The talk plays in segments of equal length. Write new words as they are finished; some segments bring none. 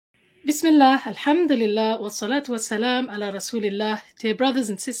Bismillah, alhamdulillah, wa salatu wa salam ala rasulillah. Dear brothers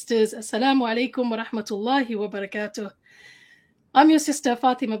and sisters, assalamu alaikum wa rahmatullahi wa barakatuh. I'm your sister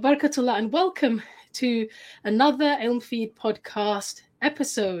Fatima Barakatullah and welcome to another Ilm Feed podcast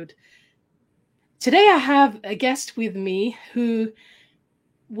episode. Today I have a guest with me who,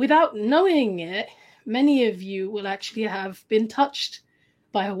 without knowing it, many of you will actually have been touched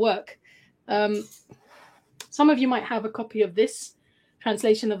by her work. Some of you might have a copy of this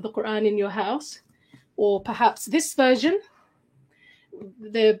translation of the Quran in your house, or perhaps this version.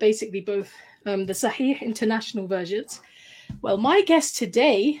 They're basically both the Sahih international versions. Well, my guest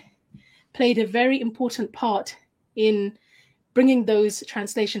today played a very important part in bringing those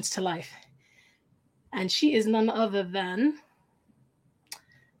translations to life. And she is none other than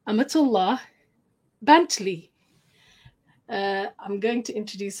Amatullah Bantley. I'm going to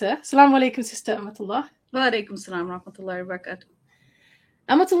introduce her. Assalamu alaikum, Sister Amatullah. Wa alaikum salam wa rahmatullahi wa barakatuh.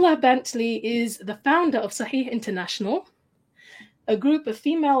 Amatullah Bantley is the founder of Sahih International, a group of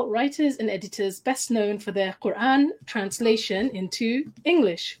female writers and editors best known for their Quran translation into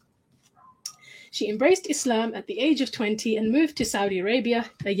English. She embraced Islam at the age of 20 and moved to Saudi Arabia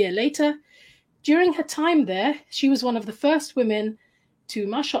a year later. During her time there, she was one of the first women to,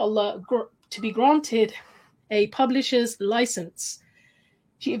 mashallah, to be granted a publisher's license.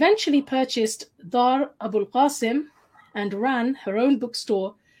 She eventually purchased Dar Abul Qasim and ran her own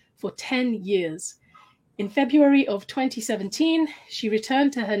bookstore for 10 years. In February of 2017, she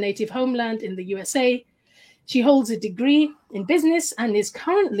returned to her native homeland in the USA. She holds a degree in business and is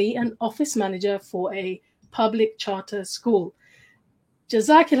currently an office manager for a public charter school.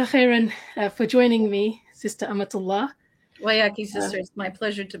 Jazakillah khairan for joining me, Sister Amatullah. Wayaki, sister, it's my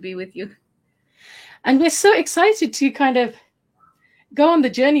pleasure to be with you. And we're so excited to kind of go on the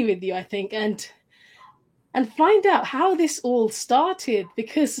journey with you, I think, and find out how this all started,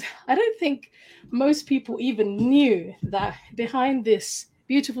 because I don't think most people even knew that behind this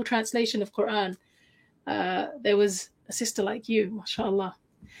beautiful translation of Quran, there was a sister like you, mashallah.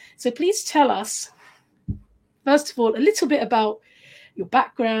 So please tell us, first of all, a little bit about your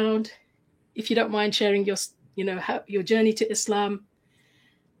background, if you don't mind sharing your journey to Islam,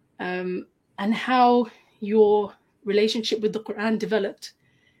 and how your relationship with the Quran developed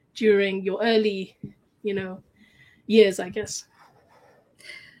during your early years, I guess.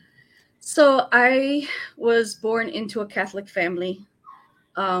 So I was born into a Catholic family,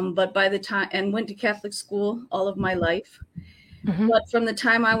 but by the time, and went to Catholic school all of my life. Mm-hmm. But from the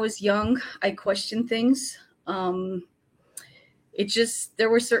time I was young, I questioned things. There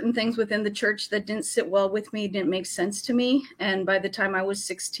were certain things within the church that didn't sit well with me, didn't make sense to me. And by the time I was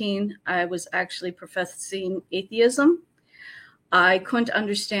 16, I was actually professing atheism. I couldn't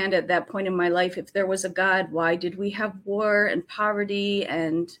understand at that point in my life, if there was a God, why did we have war and poverty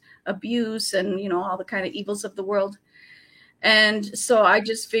and abuse and, all the kind of evils of the world? And so I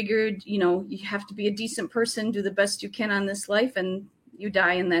just figured, you have to be a decent person, do the best you can on this life, and you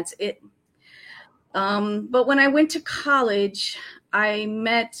die, and that's it. But when I went to college, I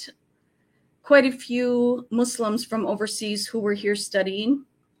met quite a few Muslims from overseas who were here studying.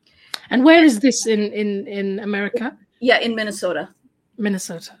 And where is this in America? Yeah, in Minnesota.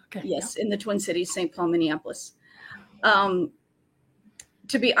 Minnesota, okay. Yes, in the Twin Cities, St. Paul, Minneapolis. To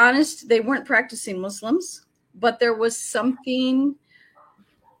be honest, they weren't practicing Muslims, but there was something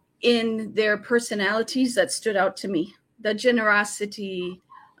in their personalities that stood out to me. The generosity,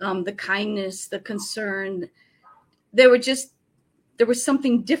 the kindness, the concern. There was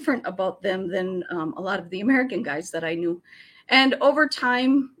something different about them than a lot of the American guys that I knew. And over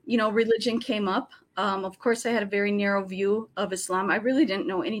time, religion came up. Of course, I had a very narrow view of Islam. I really didn't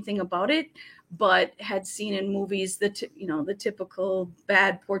know anything about it, but had seen in movies the typical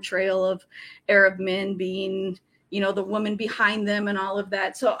bad portrayal of Arab men being, the woman behind them and all of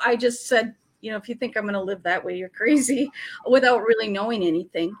that. So I just said, if you think I'm going to live that way, you're crazy, without really knowing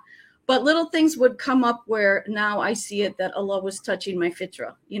anything. But little things would come up where now I see it that Allah was touching my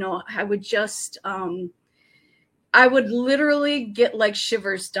fitra. I would literally get like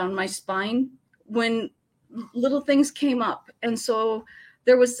shivers down my spine when little things came up. And so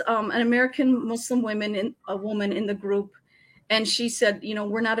there was an American Muslim woman in the group. And she said,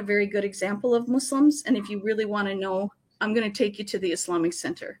 we're not a very good example of Muslims. And if you really want to know, I'm going to take you to the Islamic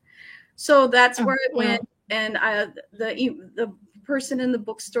Center. So that's where I went. And the person in the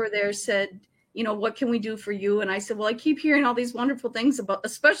bookstore there said, what can we do for you? And I said, well, I keep hearing all these wonderful things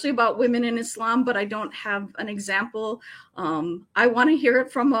especially about women in Islam, but I don't have an example. I want to hear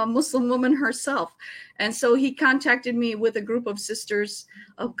it from a Muslim woman herself. And so he contacted me with a group of sisters.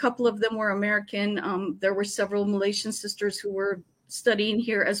 A couple of them were American. There were several Malaysian sisters who were studying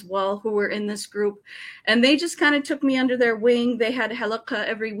here as well who were in this group, and they just kind of took me under their wing. They had halaqah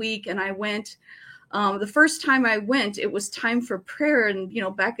every week, and I went. The first time I went, it was time for prayer, and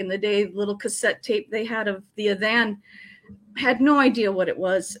back in the day, little cassette tape they had of the adhan. Had no idea what it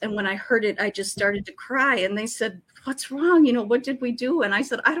was, and when I heard it, I just started to cry. And they said, "What's wrong? What did we do?" And I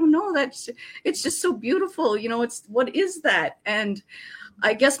said, "I don't know. It's just so beautiful. It's what is that?" And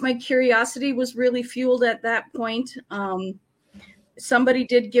I guess my curiosity was really fueled at that point. Somebody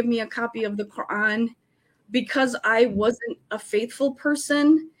did give me a copy of the Quran because I wasn't a faithful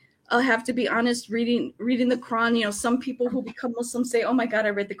person. I'll have to be honest, reading the Quran, some people who become Muslim say, "Oh my God, I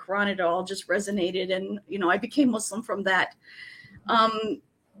read the Quran, it all just resonated." And, I became Muslim from that.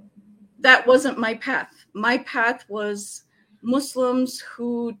 That wasn't my path. My path was Muslims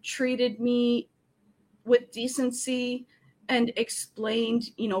who treated me with decency and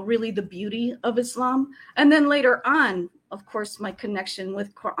explained, really the beauty of Islam. And then later on, of course, my connection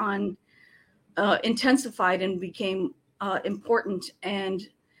with Quran intensified and became important. And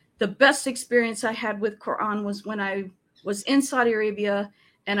the best experience I had with Quran was when I was in Saudi Arabia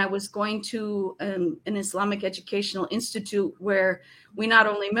and I was going to an Islamic educational institute where we not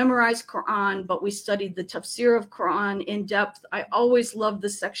only memorized Quran, but we studied the tafsir of Quran in depth. I always loved the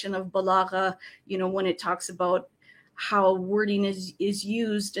section of Balagha, when it talks about how wording is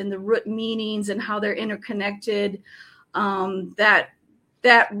used and the root meanings and how they're interconnected.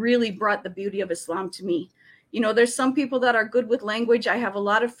 That really brought the beauty of Islam to me. There's some people that are good with language. I have a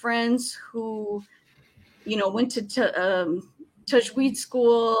lot of friends who, went to Tajweed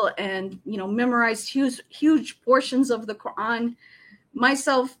school and, memorized huge portions of the Quran.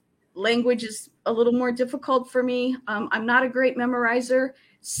 Myself, language is a little more difficult for me. I'm not a great memorizer.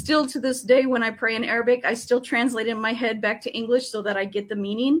 Still to this day, when I pray in Arabic, I still translate in my head back to English so that I get the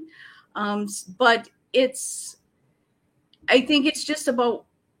meaning. But I think it's just about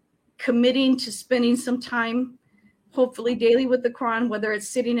committing to spending some time, hopefully daily, with the Quran, whether it's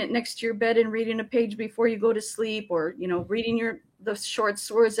sitting it next to your bed and reading a page before you go to sleep, or reading the short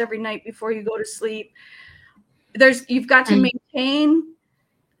surahs every night before you go to sleep. You've got to maintain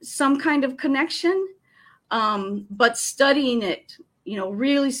some kind of connection, but studying it,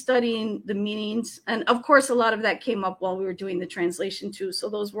 really studying the meanings. And of course, a lot of that came up while we were doing the translation too. So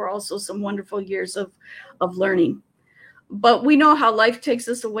those were also some wonderful years of learning. But we know how life takes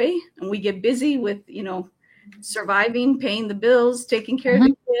us away, and we get busy with, surviving, paying the bills, taking care of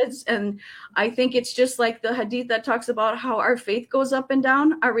the kids. And I think it's just like the hadith that talks about how our faith goes up and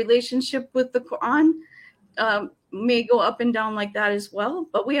down. Our relationship with the Quran may go up and down like that as well.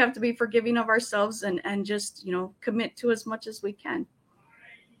 But we have to be forgiving of ourselves and just, commit to as much as we can.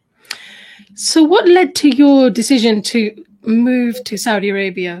 So what led to your decision to move to Saudi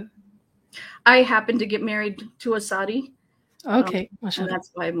Arabia? I happened to get married to a Saudi. Okay. And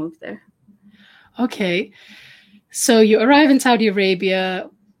that's why I moved there. Okay. So you arrive in Saudi Arabia.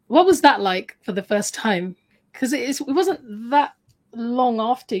 What was that like for the first time? Because it wasn't that long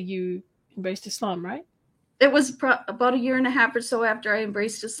after you embraced Islam, right? It was about a year and a half or so after I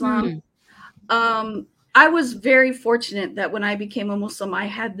embraced Islam. I was very fortunate that when I became a Muslim, I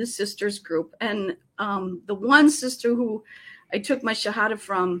had the sisters group. And the one sister who I took my Shahada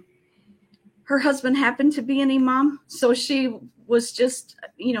from, her husband happened to be an imam. So she was just,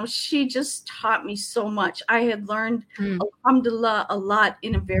 she just taught me so much. I had learned, alhamdulillah, a lot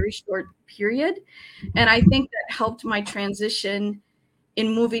in a very short period. And I think that helped my transition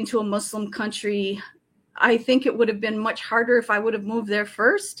in moving to a Muslim country. I think it would have been much harder if I would have moved there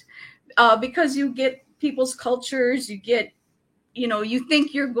first, because you get people's cultures, you get, you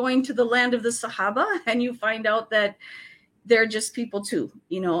think you're going to the land of the Sahaba, and you find out that they're just people too,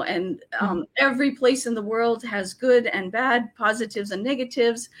 and every place in the world has good and bad, positives and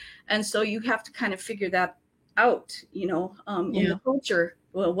negatives. And so you have to kind of figure that out, in the culture.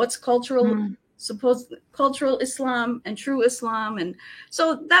 Well, what's cultural, cultural Islam and true Islam. And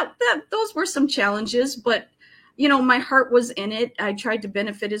so that those were some challenges, but, my heart was in it. I tried to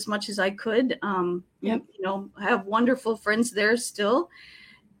benefit as much as I could. I have wonderful friends there still,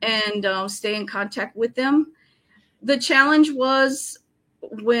 and stay in contact with them. The challenge was,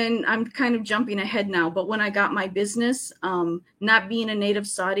 when I'm kind of jumping ahead now, but when I got my business, not being a native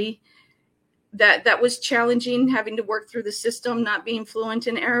Saudi, that was challenging, having to work through the system, not being fluent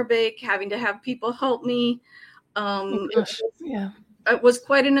in Arabic, having to have people help me. It was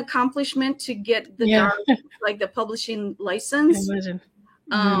quite an accomplishment to get the the publishing license.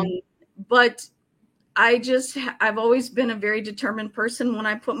 But I've always been a very determined person. When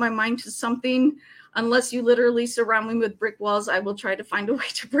I put my mind to something, unless you literally surround me with brick walls, I will try to find a way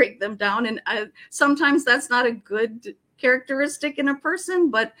to break them down. And sometimes that's not a good characteristic in a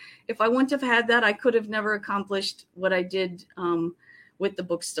person. But if I wouldn't have had that, I could have never accomplished what I did with the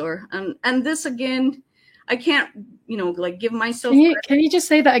bookstore. And this again, I can't, like give myself. Can you just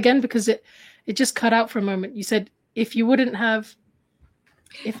say that again, because it just cut out for a moment. You said if I wouldn't have.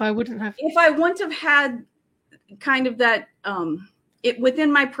 If I wouldn't have had kind of that it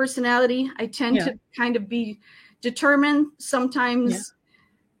within my personality, I tend to kind of be determined, sometimes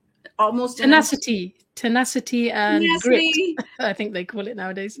almost tenacity and grit, I think they call it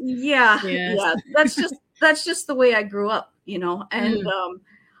nowadays. That's just the way I grew up, and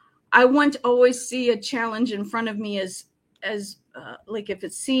I wouldn't always see a challenge in front of me as like if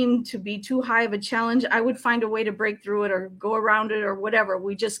it seemed to be too high of a challenge, I would find a way to break through it or go around it or whatever.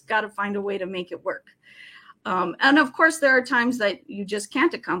 We just got to find a way to make it work. And of course, there are times that you just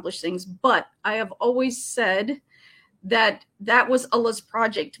can't accomplish things. But I have always said that was Allah's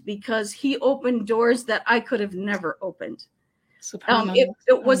project, because he opened doors that I could have never opened.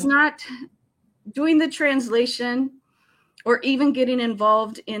 It was not doing the translation or even getting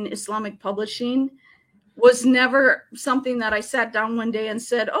involved in Islamic publishing was never something that I sat down one day and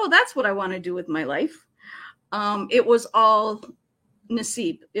said, oh, that's what I want to do with my life. It was all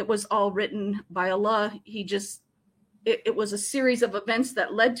nasib. It was all written by Allah. It was a series of events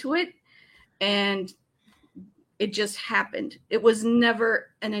that led to it, and it just happened. It was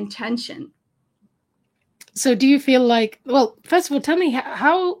never an intention. So do you feel like, well, first of all, tell me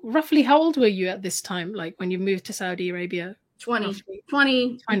roughly how old were you at this time, like when you moved to Saudi Arabia?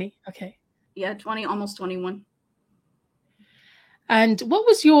 20. Okay. Yeah, 20, almost 21. And what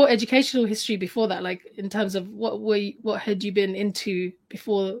was your educational history before that? Like in terms of what had you been into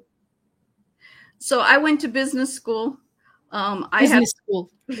before? So I went to business school. School.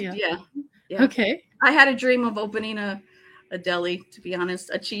 Yeah. Okay. I had a dream of opening a deli, to be honest,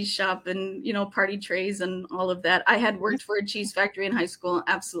 a cheese shop and, party trays and all of that. I had worked for a cheese factory in high school and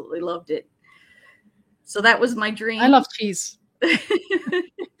absolutely loved it. So that was my dream. I love cheese.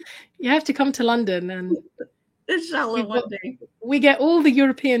 You have to come to London and inshallah one day. We get all the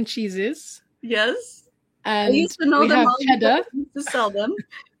European cheeses. Yes. And I used to know them all cheddar to sell them,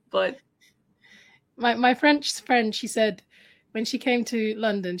 but my French friend, she said when she came to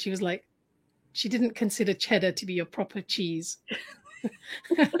London, she was like, she didn't consider cheddar to be a proper cheese.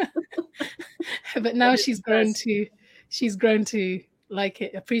 But now she's grown to like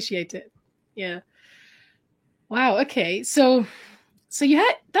it, appreciate it. Yeah. Wow. Okay. So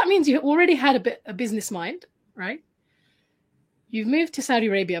that means you already had a business mind, right? You've moved to Saudi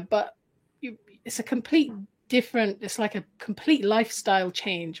Arabia, but it's like a complete lifestyle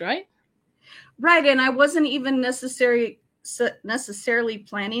change, right? Right. And I wasn't even necessarily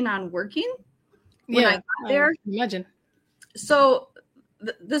planning on working when I got there. Imagine. So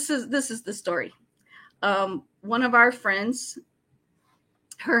this is the story. One of our friends,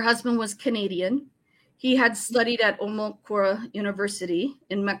 her husband was Canadian. He had studied at Qura University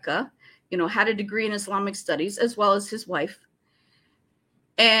in Mecca, had a degree in Islamic studies, as well as his wife.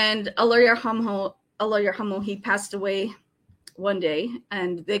 And Allah yarhamhu, he passed away one day,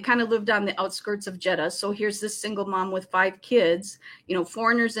 and they kind of lived on the outskirts of Jeddah. So here's this single mom with 5 kids,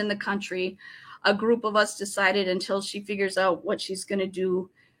 foreigners in the country. A group of us decided until she figures out what she's going to do,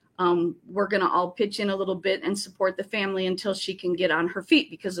 we're going to all pitch in a little bit and support the family until she can get on her feet,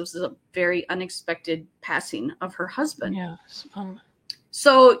 because it was a very unexpected passing of her husband. Yeah.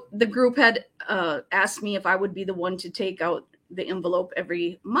 So the group had asked me if I would be the one to take out the envelope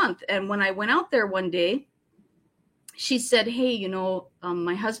every month. And when I went out there one day, she said, hey,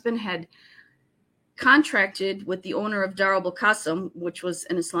 my husband had contracted with the owner of Dar al-Qasim, which was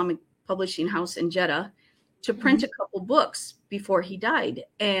an Islamic publishing house in Jeddah, to print a couple books before he died.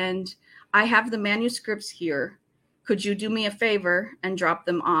 And I have the manuscripts here. Could you do me a favor and drop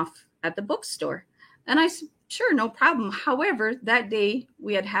them off at the bookstore? And I said, sure, no problem. However, that day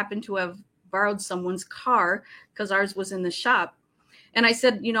we had happened to have borrowed someone's car because ours was in the shop. And I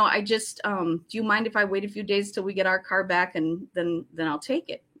said, I just, do you mind if I wait a few days till we get our car back and then I'll take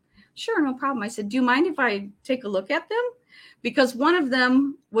it? Sure, no problem. I said, do you mind if I take a look at them? Because one of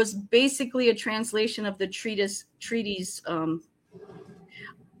them was basically a translation of the treatise,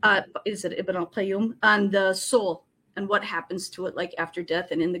 is it Ibn al-Qayyum, on the soul and what happens to it, like after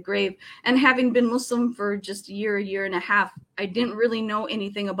death and in the grave. And having been Muslim for just a year and a half, I didn't really know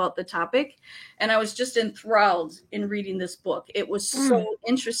anything about the topic. And I was just enthralled in reading this book. It was so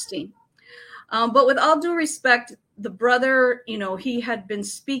interesting. But with all due respect, the brother, he had been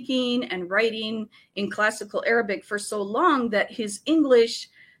speaking and writing in classical Arabic for so long that his English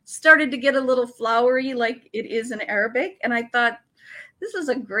started to get a little flowery like it is in Arabic. And I thought, this is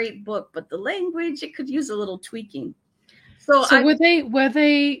a great book, but the language, it could use a little tweaking. So So were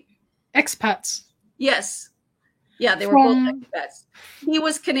they expats yes. Yeah, they were both from? expats. He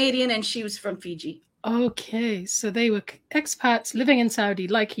was Canadian and she was from Fiji. Okay, so they were expats living in Saudi,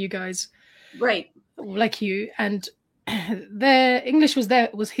 like you guys, Right. like you, and their English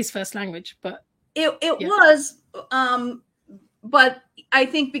was his first language. But It yeah, was, but I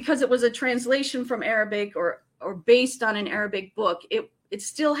think because it was a translation from Arabic or based on an Arabic book, it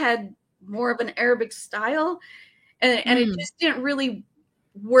still had more of an Arabic style, and it just didn't really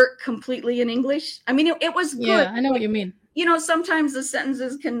work completely in English. I mean, it was good. Yeah, I know what you mean. You know, sometimes the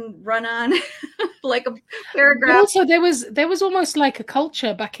sentences can run on like a But paragraph. also there was almost like a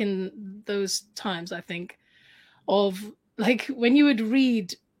culture back in those times, I think, of like when you would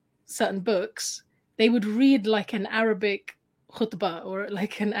read certain books, they would read like an Arabic khutbah or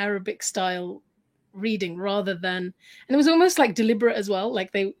like an Arabic style reading rather than, and it was almost like deliberate as well.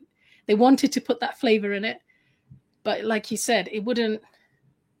 Like they wanted to put that flavor in it, but like you said, it wasn't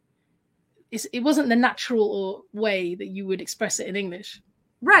the natural way that you would express it in English.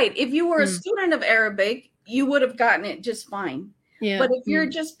 Right. If you were a student of Arabic, you would have gotten it just fine. Yeah. But if you're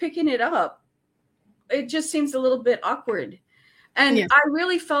just picking it up, it just seems a little bit awkward. And Yeah. I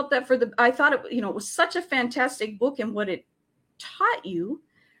really felt that I thought it was such a fantastic book in what it taught you,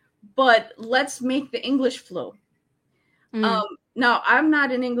 but let's make the English flow. Now, I'm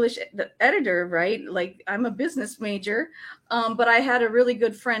not an English editor, right? Like I'm a business major, but I had a really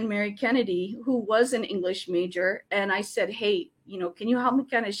good friend, Mary Kennedy, who was an English major. And I said, hey, can you help me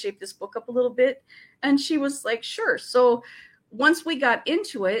kind of shape this book up a little bit? And she was like, sure. So once we got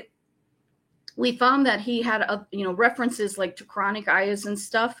into it, we found that he had, references like to Quranic ayahs and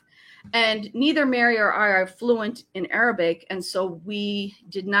stuff. And neither Mary or I are fluent in Arabic. And so we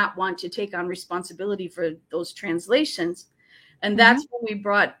did not want to take on responsibility for those translations. And that's when we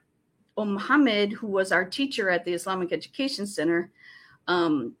brought Muhammad, who was our teacher at the Islamic Education Center.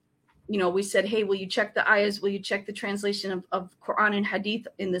 We said, hey, will you check the ayahs? Will you check the translation of Quran and Hadith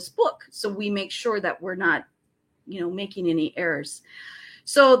in this book? So we make sure that we're not, making any errors.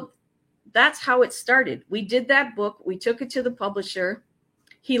 So that's how it started. We did that book. We took it to the publisher.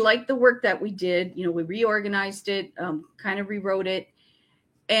 He liked the work that we did. We reorganized it, kind of rewrote it.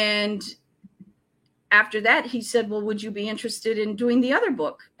 And after that, he said, well, would you be interested in doing the other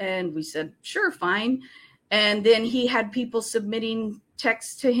book? And we said, sure, fine. And then he had people submitting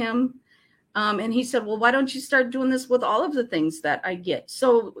texts to him. And he said, well, why don't you start doing this with all of the things that I get?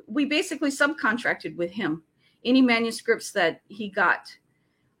 So we basically subcontracted with him. Any manuscripts that he got,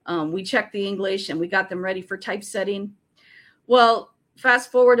 we checked the English and we got them ready for typesetting. Well,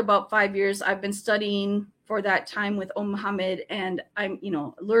 fast forward about 5 years, I've been studying for that time with Muhammad, and I'm,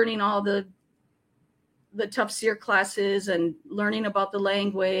 learning all the tafsir classes and learning about the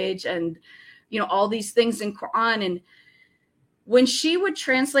language and, all these things in Quran. And when she would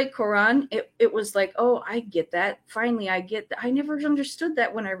translate Quran, it was like, oh, I get that. Finally, I get that. I never understood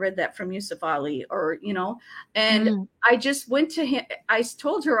that when I read that from Yusuf Ali and I just went to him. I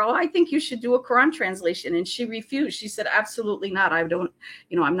told her, oh, I think you should do a Quran translation. And she refused. She said, absolutely not. I don't,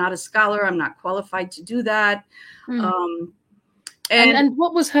 I'm not a scholar. I'm not qualified to do that. And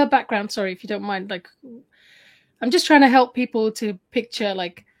what was her background? Sorry, if you don't mind. Like, I'm just trying to help people to picture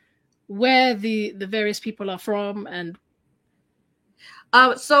like where the various people are from. And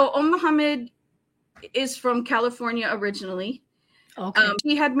so Muhammad is from California originally. Okay.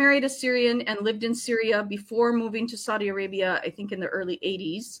 He had married a Syrian and lived in Syria before moving to Saudi Arabia, I think in the early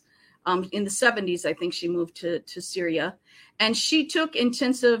 80s. In the 70s, I think she moved to Syria. And she took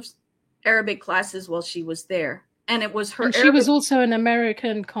intensive Arabic classes while she was there. And it was her And she was also an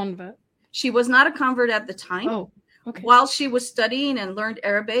American convert. She was not a convert at the time. Oh, okay. While she was studying and learned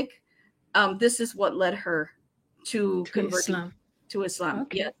Arabic, this is what led her to convert to Islam.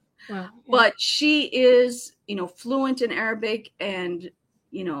 Okay. Yes. Wow. Yeah. But she is, fluent in Arabic and,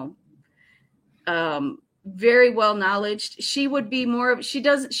 very well knowledged. She would be more of, she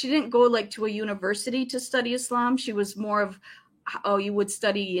didn't go like to a university to study Islam. She was more of, you would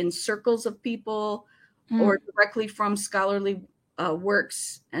study in circles of people or directly from scholarly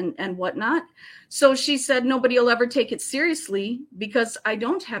works and whatnot. So she said, nobody will ever take it seriously because I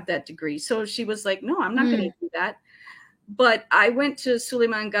don't have that degree. So she was like, no, I'm not going to do that. But I went to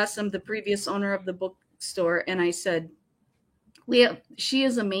Suleiman Gassem, the previous owner of the bookstore, and I said, she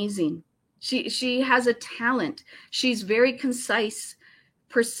is amazing. She has a talent. She's very concise,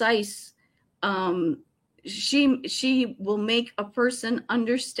 precise. She will make a person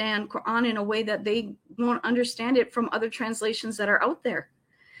understand Quran in a way that they won't understand it from other translations that are out there.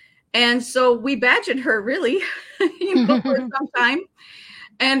 And so we badgered her really, for some time.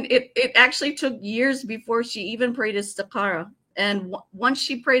 And it actually took years before she even prayed istikhara. And once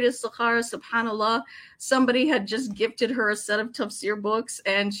she prayed istikhara, subhanallah, somebody had just gifted her a set of tafsir books,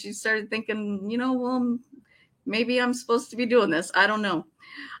 and she started thinking, well, maybe I'm supposed to be doing this. I don't know.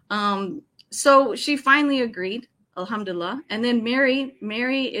 So she finally agreed, alhamdulillah. And then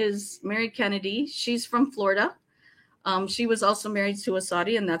Mary is Mary Kennedy. She's from Florida. She was also married to a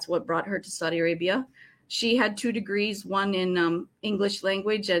Saudi, and that's what brought her to Saudi Arabia. She had 2 degrees, one in English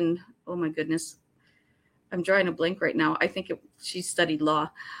language, and oh my goodness, I'm drawing a blank right now. I think she studied law.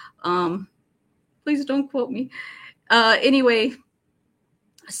 Please don't quote me. Anyway,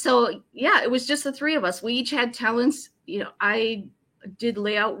 so yeah, it was just the 3 of us. We each had talents. I did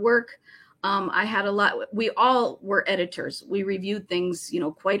layout work. I had a lot. We all were editors. We reviewed things,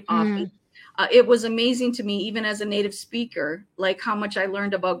 quite often. It was amazing to me, even as a native speaker, like how much I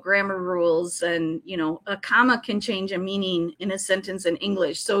learned about grammar rules, and, a comma can change a meaning in a sentence in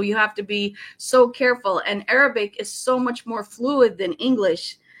English. So you have to be so careful. And Arabic is so much more fluid than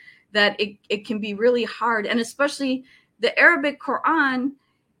English that it can be really hard. And especially the Arabic Quran,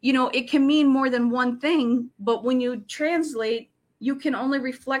 it can mean more than one thing. But when you translate, you can only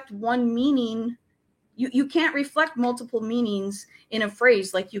reflect one meaning. You can't reflect multiple meanings in a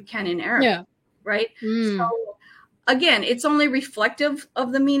phrase like you can in Arabic. Yeah. Right? So again, it's only reflective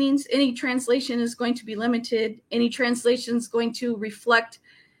of the meanings. Any translation is going to be limited. Any translation is going to reflect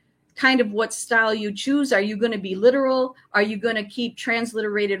kind of what style you choose. Are you going to be literal? Are you going to keep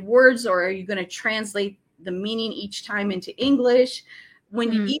transliterated words, or are you going to translate the meaning each time into English?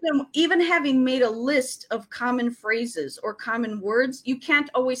 When you even having made a list of common phrases or common words, you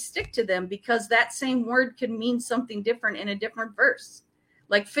can't always stick to them, because that same word can mean something different in a different verse.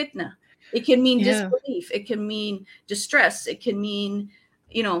 Like fitna. It can mean disbelief. It can mean distress. It can mean,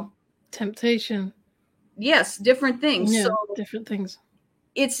 temptation. Yes, different things. Yeah, so different things.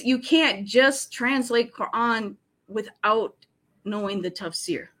 You can't just translate Quran without knowing the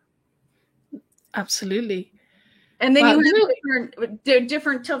tafsir. Absolutely. And then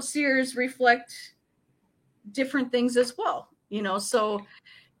different tafsirs reflect different things as well. So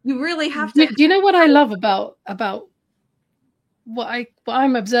you really have to. Do you know what I love about what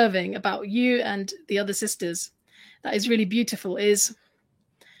I'm observing about you and the other sisters that is really beautiful is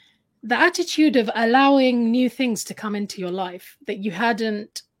the attitude of allowing new things to come into your life that you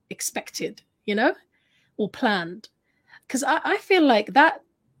hadn't expected, or planned. Because I feel like that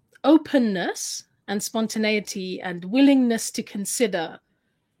openness and spontaneity and willingness to consider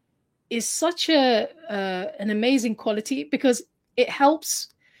is such an amazing quality, because it helps.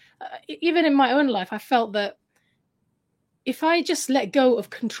 Even in my own life, I felt that if I just let go of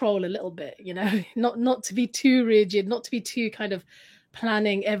control a little bit, not to be too rigid, not to be too kind of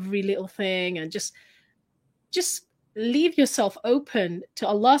planning every little thing, and just leave yourself open to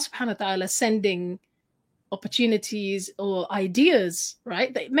Allah subhanahu wa ta'ala sending opportunities or ideas,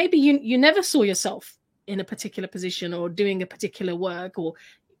 right? That maybe you never saw yourself in a particular position or doing a particular work, or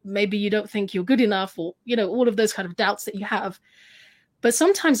maybe you don't think you're good enough, or, all of those kind of doubts that you have. But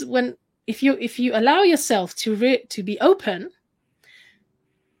sometimes if you allow yourself to be open,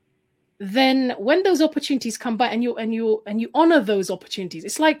 then when those opportunities come by and you honor those opportunities,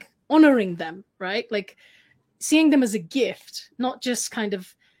 it's like honoring them, right? Like seeing them as a gift, not just kind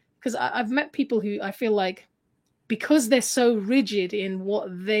of, because I've met people who I feel like, because they're so rigid in what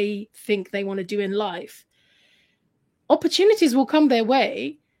they think they want to do in life, opportunities will come their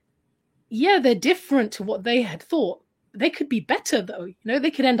way. Yeah, they're different to what they had thought. They could be better though,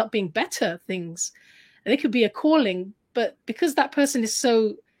 they could end up being better things. They could be a calling, but because that person is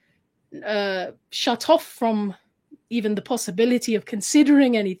so shut off from even the possibility of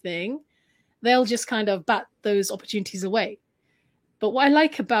considering anything, they'll just kind of bat those opportunities away. But what I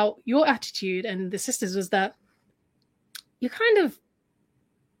like about your attitude and the sisters was that you're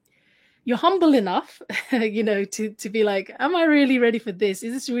humble enough, to be like, am I really ready for this?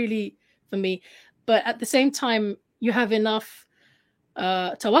 Is this really for me? But at the same time, you have enough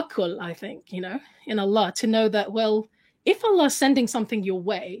tawakkul, I think, in Allah, to know that, well, if Allah is sending something your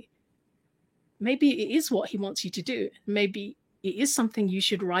way, maybe it is what He wants you to do. Maybe it is something you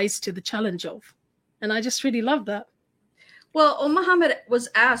should rise to the challenge of. And I just really love that. Well, Muhammad was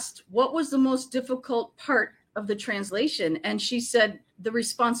asked, what was the most difficult part of the translation? And she said, the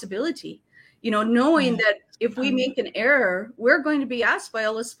responsibility, knowing that if we make an error, we're going to be asked by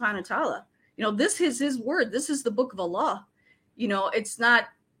Allah subhanahu wa ta'ala. This is His word. This is the book of Allah. It's not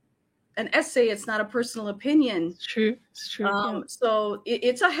an essay. It's not a personal opinion. It's true. So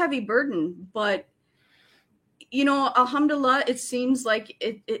it's a heavy burden, but alhamdulillah, it seems like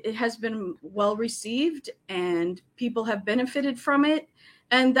it has been well received and people have benefited from it.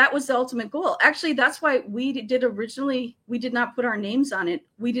 And that was the ultimate goal. Actually, that's why we did originally, we did not put our names on it.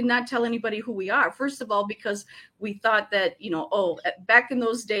 We did not tell anybody who we are. First of all, because we thought that, back in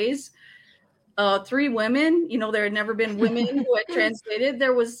those days, 3 women, there had never been women who had translated.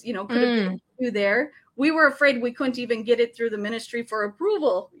 There was, could have been 2 there. We were afraid we couldn't even get it through the ministry for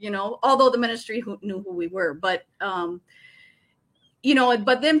approval, although the ministry knew who we were. But, but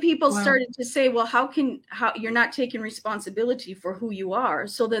then people started to say, well, how you're not taking responsibility for who you are.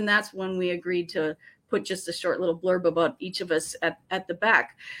 So then that's when we agreed to put just a short little blurb about each of us at the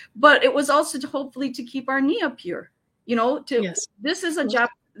back. But it was also hopefully to keep our niyyah pure, This is a job.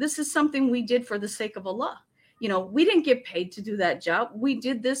 This is something we did for the sake of Allah. We didn't get paid to do that job. We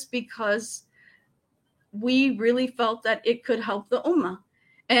did this because we really felt that it could help the ummah.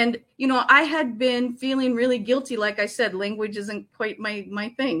 And, I had been feeling really guilty. Like I said, language isn't quite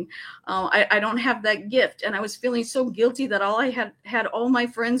my thing. I don't have that gift. And I was feeling so guilty that all I had all my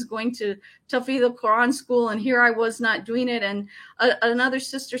friends going to Tahfidh al-Quran school. And here I was not doing it. And another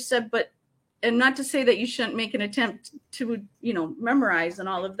sister said, and not to say that you shouldn't make an attempt to, memorize and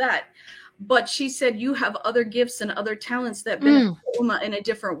all of that. But she said, you have other gifts and other talents that benefit Ummah in a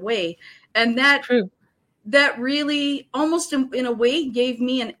different way. And that really almost in a way gave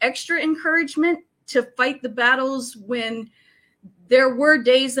me an extra encouragement to fight the battles when there were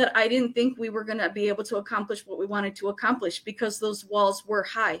days that I didn't think we were going to be able to accomplish what we wanted to accomplish because those walls were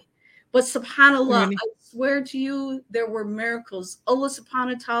high. But subhanAllah, really? I swear to you, there were miracles. Allah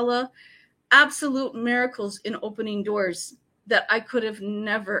subhanahu wa ta'ala, absolute miracles in opening doors that I could have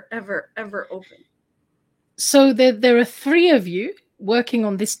never, ever, ever opened. So there are 3 of you working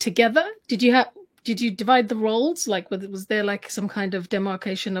on this together. Did you divide the roles? Like, was there like some kind of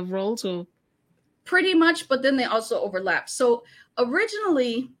demarcation of roles or? Pretty much, but then they also overlap. So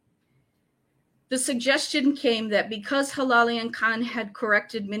originally, the suggestion came that because Hilali and Khan had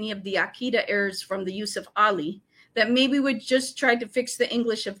corrected many of the Aqidah errors from the use of Ali, that maybe we'd just try to fix the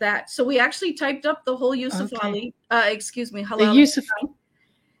English of that. So we actually typed up the whole use of Ali. Hilali. The use of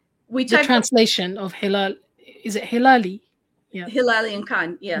we the translation of Hilal. Is it Hilali? Yeah. Hilali and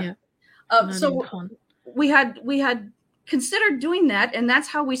Khan. Yeah. So we had considered doing that, and that's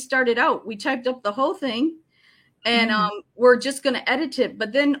how we started out. We typed up the whole thing, and we're just going to edit it.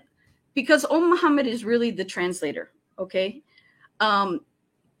 But then, because Muhammad is really the translator, okay,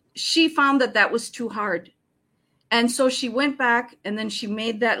 she found that was too hard. And so she went back and then she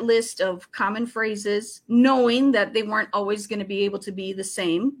made that list of common phrases, knowing that they weren't always going to be able to be the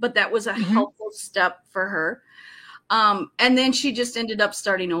same, but that was a helpful step for her. And then she just ended up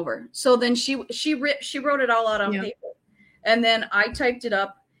starting over. So then she wrote it all out on paper, and then I typed it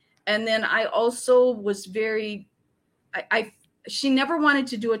up. And then I also was she never wanted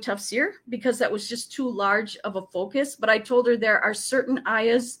to do a tafsir because that was just too large of a focus. But I told her there are certain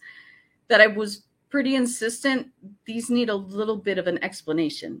ayahs that I was pretty insistent. These need a little bit of an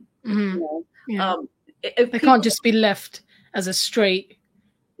explanation. They can't just be left as a straight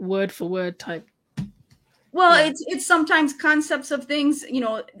word for word type. Well, it's sometimes concepts of things,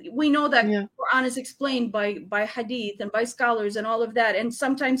 we know that Quran is explained by hadith and by scholars and all of that. And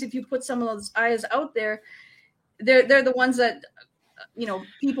sometimes if you put some of those ayahs out there, they're the ones that,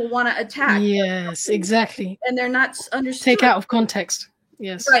 people want to attack. Yes, exactly. And they're not understood. Take out of context.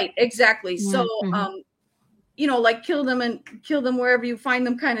 Yes. Right, exactly. So, like kill them wherever you find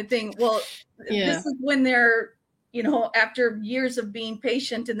them kind of thing. Well, this is when they're, after years of being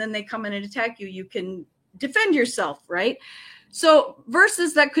patient and then they come in and attack you, you can defend yourself, right? So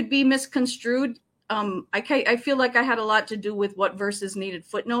verses that could be misconstrued, I feel like I had a lot to do with what verses needed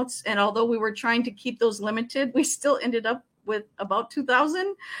footnotes. And although we were trying to keep those limited, we still ended up with about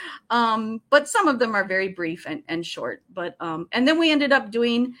 2,000. But some of them are very brief and short. But and then we ended up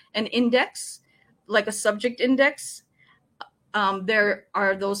doing an index, like a subject index. There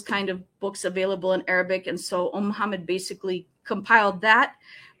are those kind of books available in Arabic. And so Muhammad basically compiled that.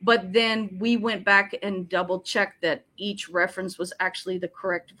 But then we went back and double checked that each reference was actually the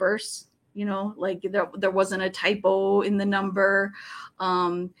correct verse, like there wasn't a typo in the number.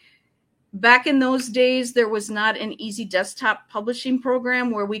 Back in those days, there was not an easy desktop publishing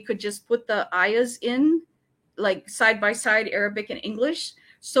program where we could just put the ayahs in, like side by side, Arabic and English.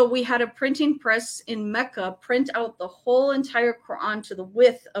 So we had a printing press in Mecca print out the whole entire Quran to the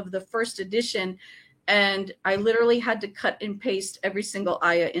width of the first edition. And I literally had to cut and paste every single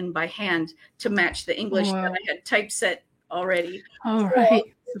ayah in by hand to match the English that I had typeset already. All right.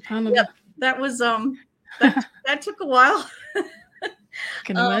 Yep, that was that took a while. I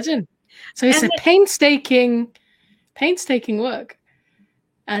can imagine. So it's a painstaking work.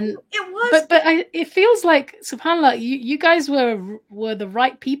 And it was, it feels like, subhanallah, you guys were the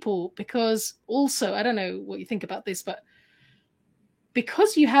right people, because also, I don't know what you think about this, but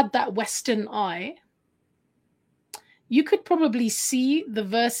because you had that Western eye, you could probably see the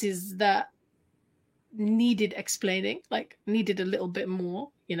verses that needed explaining, like needed a little bit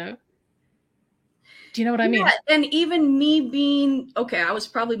more, you know? Do you know what I mean? Yeah, and even me being, okay, I was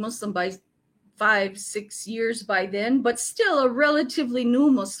probably Muslim by 5-6 years by then, but still a relatively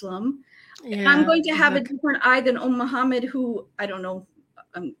new Muslim. Yeah, I'm going to have a different eye than Muhammad, who, I don't know,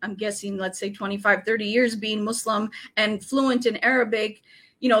 I'm guessing, let's say 25, 30 years being Muslim and fluent in Arabic.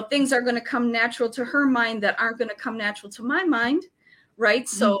 You know, things are going to come natural to her mind that aren't going to come natural to my mind, right?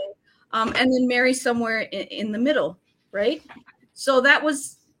 Mm-hmm. So, and then marry somewhere in the middle, right? So that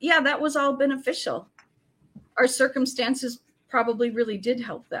was all beneficial. Our circumstances probably really did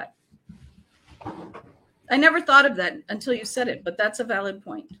help that. I never thought of that until you said it, but that's a valid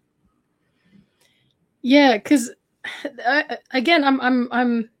point. Yeah, because again,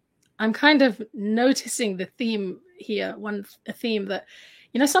 I'm kind of noticing the theme here. A theme that,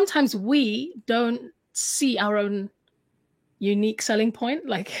 you know, sometimes we don't see our own unique selling point.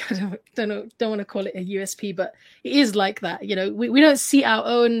 Like, I don't want to call it a USP, but it is like that. You know, we don't see our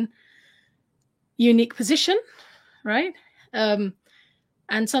own unique position, right?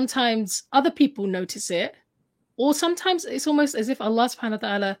 And sometimes other people notice it, or sometimes it's almost as if Allah subhanahu wa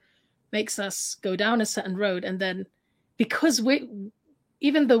ta'ala makes us go down a certain road, and then because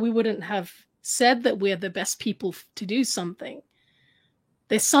even though we wouldn't have said that we're the best people to do something,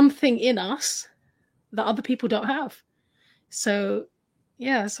 there's something in us that other people don't have. So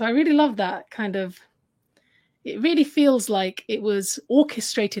yeah, so I really love that kind of, it really feels like it was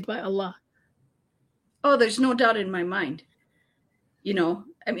orchestrated by Allah. Oh, there's no doubt in my mind. You know,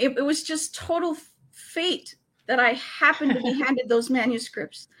 I mean, it was just total fate that I happened to be handed those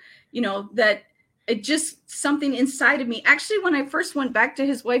manuscripts. You know, that it just, something inside of me. Actually, when I first went back to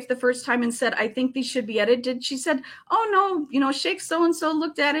his wife the first time and said, I think these should be edited, she said, oh no, you know, Sheikh so-and-so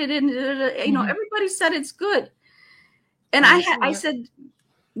looked at it and, you know, everybody said it's good. And I said,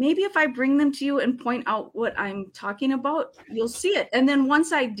 maybe if I bring them to you and point out what I'm talking about, you'll see it. And then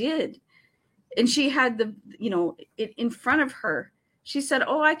once I did, and she had the, you know, it in front of her, she said,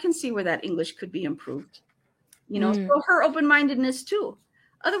 oh, I can see where that English could be improved. You know, so her open-mindedness too.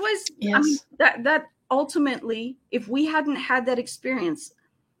 Otherwise, yes. I mean, that ultimately, if we hadn't had that experience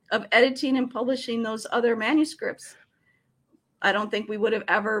of editing and publishing those other manuscripts, I don't think we would have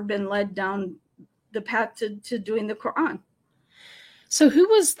ever been led down the path to doing the Quran. So who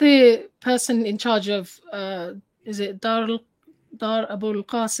was the person in charge of, is it Dar Abul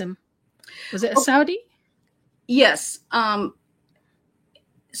Qasim? Was it a Saudi? Yes.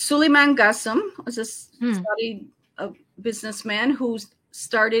 Suleiman Qasim was a Saudi businessman who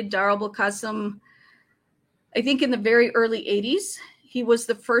started Dar Abul Qasim, I think, in the very early 80s. He was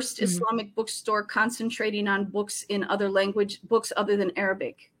the first Islamic bookstore concentrating on books in other language, books other than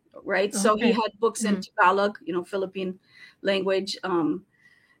Arabic, right? Okay. So he had books in Tagalog, you know, Philippine language,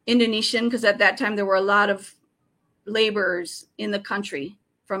 Indonesian, because at that time there were a lot of laborers in the country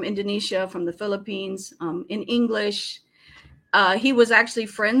from Indonesia, from the Philippines, in English. He was actually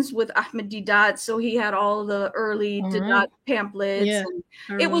friends with Ahmed Deedat, so he had all the early Deedat pamphlets. Yeah,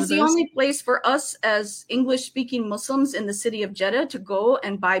 and it was the only place for us as English-speaking Muslims in the city of Jeddah to go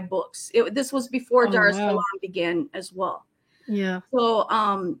and buy books. This was before Dar es Salaam began as well. Yeah. So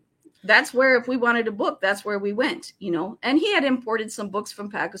that's where, if we wanted a book, that's where we went, you know. And he had imported some books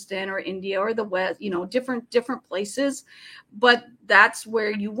from Pakistan or India or the West, you know, different places. But that's where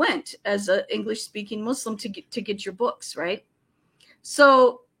you went as an English-speaking Muslim to get your books, right?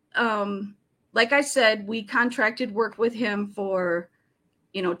 So, like I said, we contracted work with him for,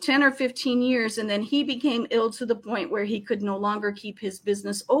 you know, 10 or 15 years. And then he became ill to the point where he could no longer keep his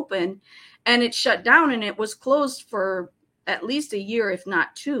business open, and it shut down, and it was closed for at least a year, if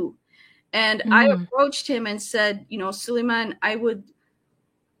not 2. And I approached him and said, you know, Suleiman,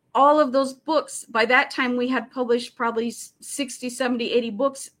 all of those books, by that time we had published probably 60, 70, 80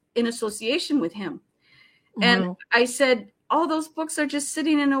 books in association with him. And I said, all those books are just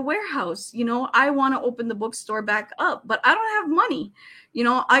sitting in a warehouse. You know, I want to open the bookstore back up, but I don't have money. You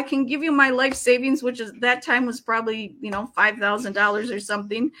know, I can give you my life savings, which is that time was probably, you know, $5,000 or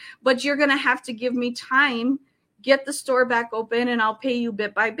something, but you're going to have to give me time, get the store back open, and I'll pay you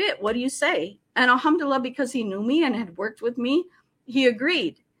bit by bit. What do you say? And alhamdulillah, because he knew me and had worked with me, he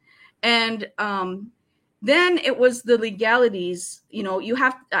agreed. And then it was the legalities. You know, you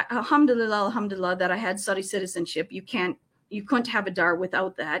have, alhamdulillah, that I had Saudi citizenship. You couldn't have a dar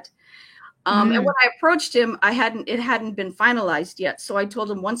without that. And when I approached him, it hadn't been finalized yet. So I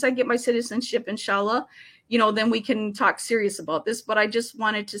told him, once I get my citizenship, inshallah, then we can talk serious about this. But I just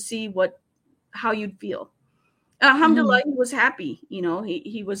wanted to see how you'd feel. Alhamdulillah, he was happy.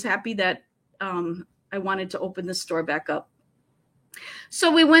 He was happy that I wanted to open the store back up. So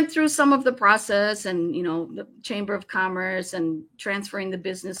we went through some of the process and, the Chamber of Commerce and transferring the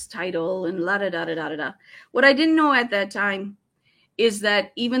business title and la da da da da da. What I didn't know at that time is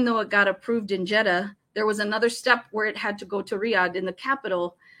that even though it got approved in Jeddah, there was another step where it had to go to Riyadh in the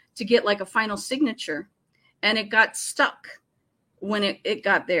capital to get like a final signature. And it got stuck when it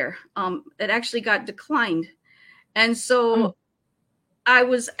got there. It actually got declined. And so I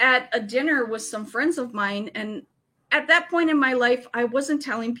was at a dinner with some friends of mine, and at that point in my life, I wasn't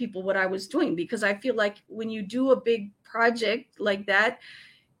telling people what I was doing, because I feel like when you do a big project like that,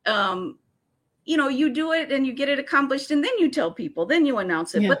 you do it and you get it accomplished, and then you tell people, then you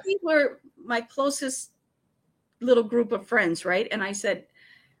announce it. Yeah. But these were my closest little group of friends, right? And I said,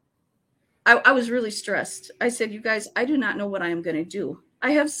 I was really stressed. I said, you guys, I do not know what I am going to do.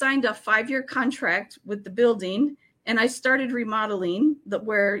 I have signed a 5-year contract with the building, and I started remodeling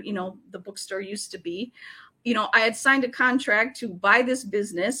where the bookstore used to be. I had signed a contract to buy this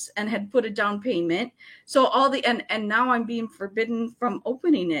business and had put a down payment. So and now I'm being forbidden from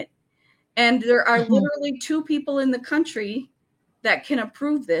opening it. And there are literally 2 people in the country that can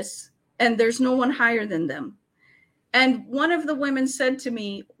approve this, and there's no one higher than them. And one of the women said to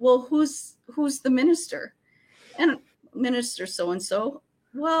me, well, who's the minister? And Minister so-and-so.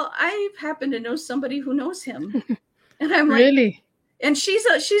 Well, I happen to know somebody who knows him. And I'm like, really? And she's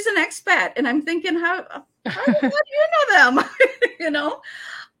an expat. And I'm thinking, how do you know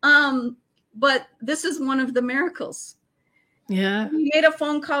them? But this is one of the miracles. Yeah. We made a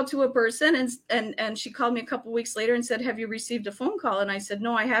phone call to a person, and she called me a couple of weeks later and said, have you received a phone call? And I said,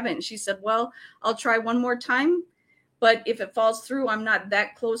 no, I haven't. And she said, well, I'll try one more time, but if it falls through, I'm not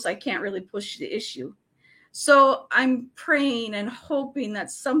that close. I can't really push the issue. So I'm praying and hoping that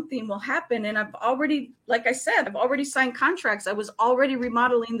something will happen. And I've already, like I said, I've already signed contracts. I was already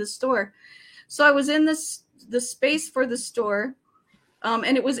remodeling the store. So I was in the space for the store,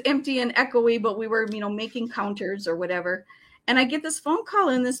 and it was empty and echoey, but we were, making counters or whatever. And I get this phone call,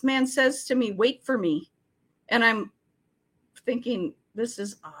 and this man says to me, wait for me. And I'm thinking, this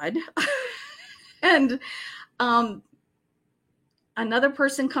is odd. And another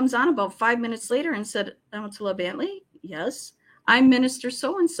person comes on about 5 minutes later and said, Amatullah Bentley, yes, I'm Minister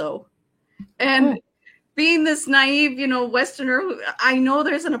so-and-so. And being this naive, Westerner, I know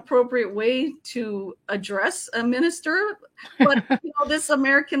there's an appropriate way to address a minister, but this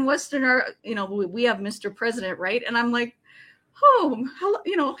American Westerner, we have Mr. President, right? And I'm like, oh,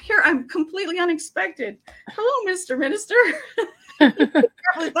 hello, here I'm completely unexpected. Hello, Mr. Minister.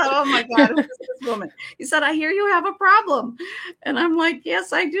 Probably thought, oh my God, who is this woman? He said, I hear you have a problem. And I'm like,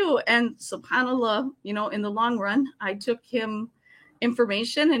 yes, I do. And subhanAllah, in the long run, I took him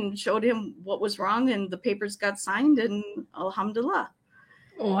information and showed him what was wrong, and the papers got signed, and alhamdulillah.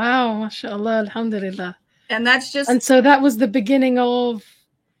 Wow, mashallah, alhamdulillah. And so that was the beginning of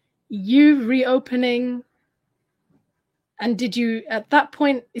you reopening. And did you at that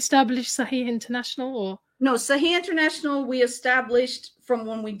point establish Sahih International, or? No, Sahih International we established from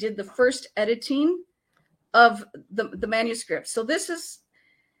when we did the first editing of the manuscript. So this is,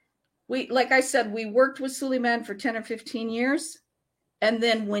 like I said, we worked with Suleiman for 10 or 15 years. And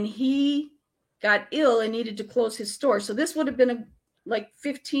then when he got ill and needed to close his store, so this would have been like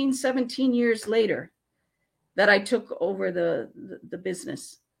 15, 17 years later that I took over the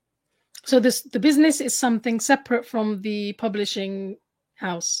business. So the business is something separate from the publishing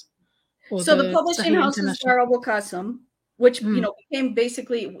house? So the publishing house is Dar Abul Qasim, which became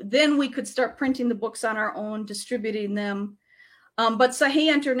basically, then we could start printing the books on our own, distributing them. But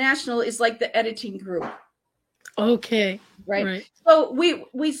Sahih International is like the editing group. Okay. Right. So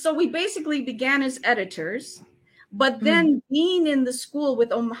we basically began as editors, but then being in the school with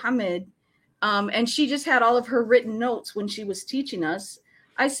Muhammad, and she just had all of her written notes when she was teaching us.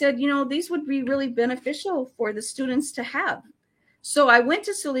 I said, these would be really beneficial for the students to have. So I went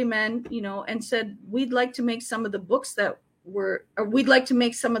to Suleiman, and said, we'd like to make some of the books we'd like to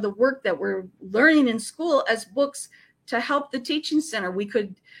make some of the work that we're learning in school as books to help the teaching center. We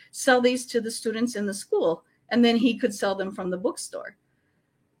could sell these to the students in the school, and then he could sell them from the bookstore.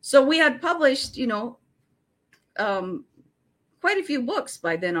 So we had published, quite a few books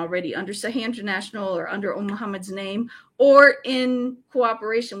by then already under Sahih International or under Muhammad's name, or in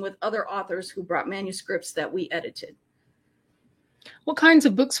cooperation with other authors who brought manuscripts that we edited. What kinds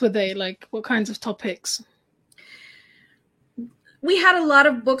of books were they? Like, what kinds of topics? We had a lot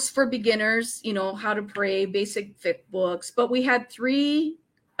of books for beginners, how to pray, basic fiqh books, but we had 3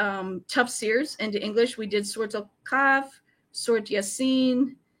 tafsirs into English. We did Surat Al-Kahf, Surat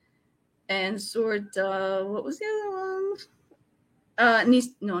Yasin, and Surat, what was the other one?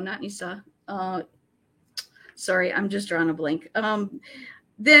 No, not Nisa. Sorry, I'm just drawing a blank.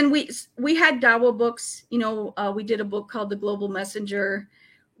 Then we had Dawah books. We did a book called The Global Messenger,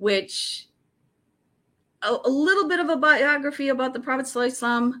 which a little bit of a biography about the Prophet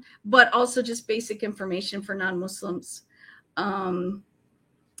ﷺ, but also just basic information for non-Muslims. One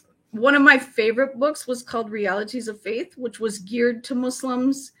of my favorite books was called Realities of Faith, which was geared to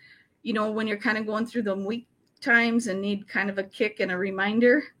Muslims, when you're kind of going through the weak times and need kind of a kick and a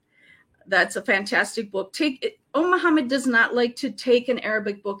reminder. That's a fantastic book. Muhammad does not like to take an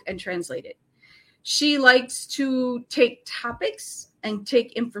Arabic book and translate it. She likes to take topics and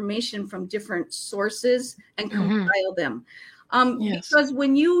take information from different sources and compile them. Yes. Because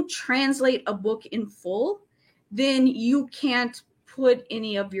when you translate a book in full, then you can't put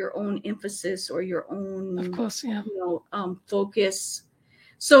any of your own emphasis or your own, of course, yeah. Focus.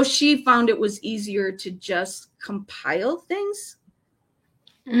 So she found it was easier to just compile things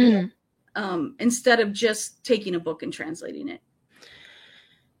instead of just taking a book and translating it.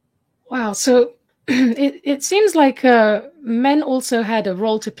 Wow. So it seems like men also had a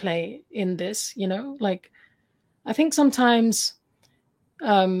role to play in this, like I think sometimes,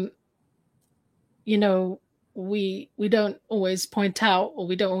 we don't always point out, or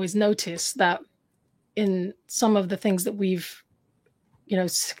we don't always notice that in some of the things that we've,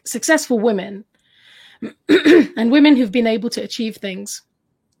 successful women and women who've been able to achieve things,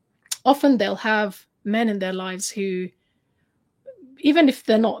 often they'll have men in their lives who, even if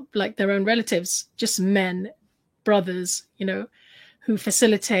they're not like their own relatives, just men, brothers, who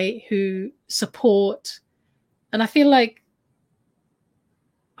facilitate, who support. And I feel like,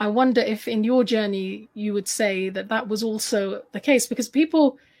 I wonder if in your journey you would say that that was also the case, because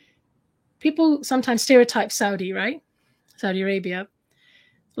people sometimes stereotype Saudi, right? Saudi Arabia,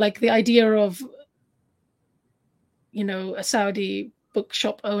 like the idea of, a Saudi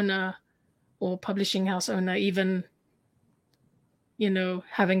bookshop owner or publishing house owner, even,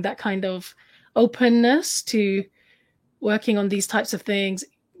 having that kind of openness to working on these types of things.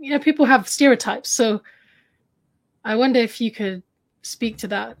 People have stereotypes. So I wonder if you could speak to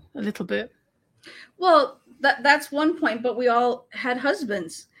that a little bit. Well, that's one point, but we all had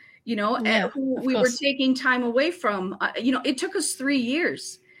husbands, and who we were taking time away from. It took us 3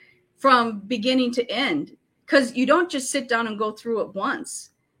 years from beginning to end, because you don't just sit down and go through it once.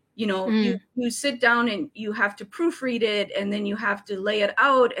 You sit down and you have to proofread it, and then you have to lay it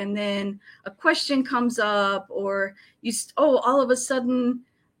out, and then a question comes up, or all of a sudden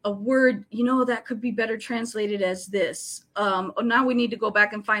a word, that could be better translated as this. Now we need to go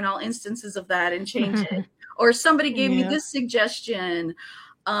back and find all instances of that and change it. Or somebody gave me this suggestion.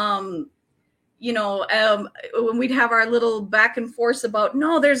 When we'd have our little back and forth about,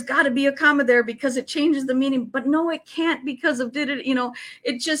 no, there's got to be a comma there because it changes the meaning, but no, it can't because of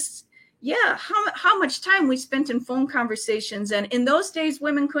it just, how much time we spent in phone conversations. And in those days,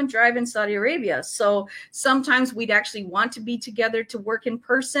 women couldn't drive in Saudi Arabia. So sometimes we'd actually want to be together to work in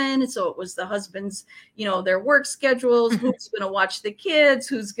person. So it was the husbands, their work schedules, who's going to watch the kids,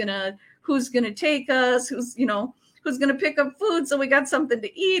 who's going to take us, who's going to pick up food so we got something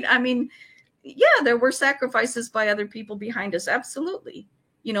to eat. I mean, there were sacrifices by other people behind us. Absolutely.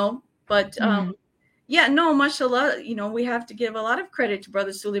 But mashallah, we have to give a lot of credit to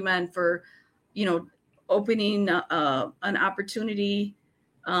Brother Suleiman for, opening an opportunity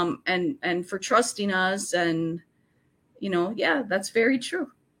and for trusting us. And, that's very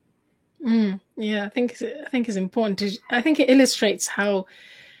true. I think it's important I think it illustrates how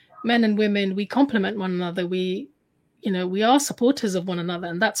men and women, we complement one another. We are supporters of one another.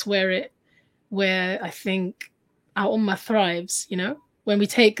 And that's where I think our ummah thrives, when we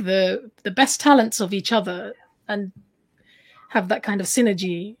take the best talents of each other and have that kind of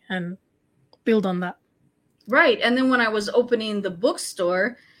synergy and build on that. Right. And then when I was opening the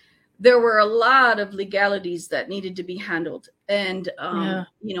bookstore, there were a lot of legalities that needed to be handled. And,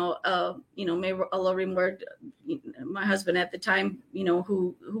 may Allah reward my husband at the time,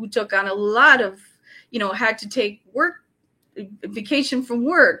 who took on a lot of, had to take vacation from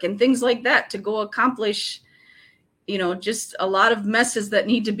work and things like that to go accomplish, just a lot of messes that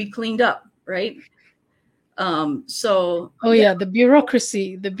need to be cleaned up. Right. The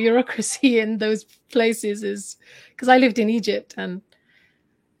bureaucracy in those places is, because I lived in Egypt, and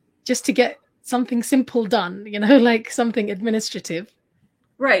just to get something simple done, like something administrative.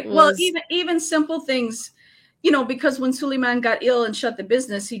 Right. Well, even simple things, because when Suleiman got ill and shut the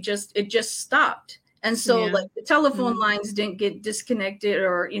business, it just stopped. And so like the telephone lines didn't get disconnected,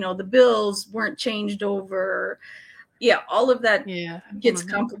 or, the bills weren't changed over. Yeah. All of that gets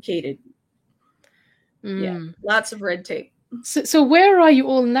complicated. Yeah. Lots of red tape. So where are you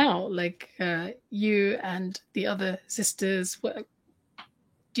all now? Like you and the other sisters,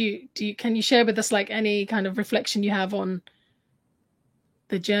 can you share with us like any kind of reflection you have on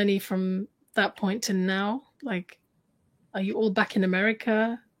the journey from that point to now? Like, are you all back in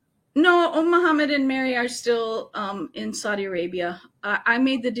America? No, Muhammad and Mary are still in Saudi Arabia. I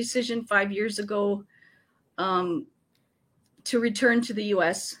made the decision 5 years ago to return to the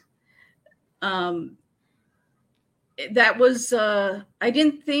U.S. That was, I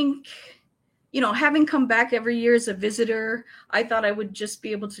didn't think, having come back every year as a visitor, I thought I would just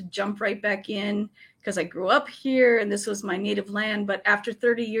be able to jump right back in because I grew up here and this was my native land. But after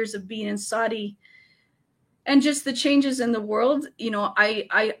 30 years of being in Saudi, and just the changes in the world,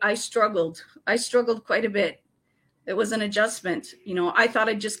 I struggled. I struggled quite a bit. It was an adjustment. I thought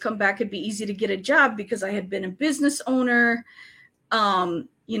I'd just come back. It'd be easy to get a job because I had been a business owner.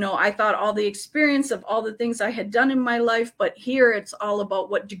 I thought all the experience of all the things I had done in my life, but here it's all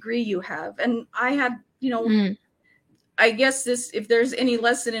about what degree you have. And I had, I guess if there's any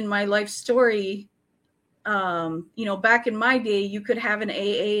lesson in my life story, back in my day, you could have an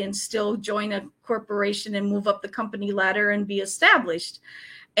AA and still join a corporation and move up the company ladder and be established.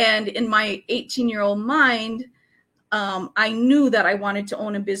 And in my 18-year-old mind, I knew that I wanted to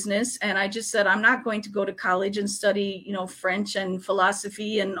own a business. And I just said, I'm not going to go to college and study, French and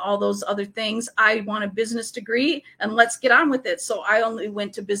philosophy and all those other things. I want a business degree and let's get on with it. So I only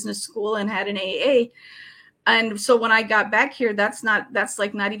went to business school and had an AA. And so when I got back here, that's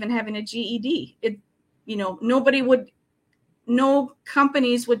like not even having a GED. No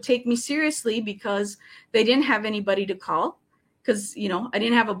companies would take me seriously because they didn't have anybody to call because, I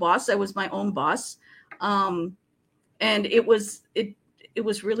didn't have a boss. I was my own boss. And it was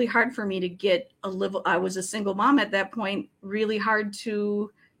really hard for me to get I was a single mom at that point, really hard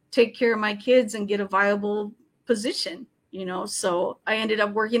to take care of my kids and get a viable position, so I ended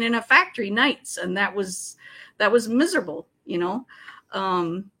up working in a factory nights and that was miserable,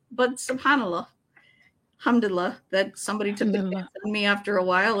 but subhanAllah, alhamdulillah, that somebody took the chance on me after a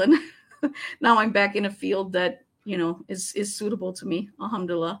while. And now I'm back in a field that, is suitable to me,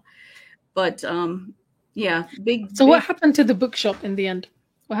 alhamdulillah. But, yeah, So what happened to the bookshop in the end?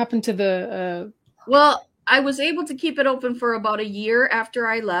 What happened to the? Well, I was able to keep it open for about a year after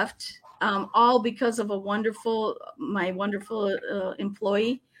I left, all because of my wonderful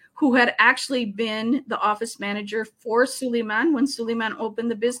employee who had actually been the office manager for Suleiman when Suleiman opened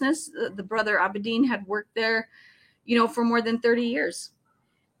the business. The brother Abedin had worked there, for more than 30 years.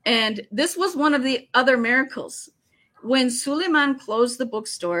 And this was one of the other miracles. When Suleiman closed the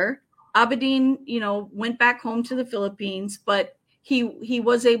bookstore, Abedin, went back home to the Philippines, but he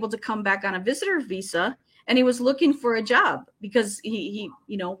was able to come back on a visitor visa, and he was looking for a job because he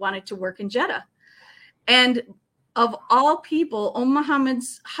wanted to work in Jeddah. And of all people,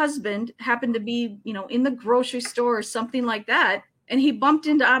 Muhammad's husband happened to be, in the grocery store or something like that, and he bumped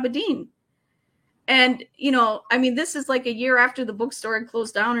into Abedin. And, this is like a year after the bookstore had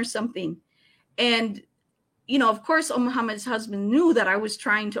closed down or something. And of course, Muhammad's husband knew that I was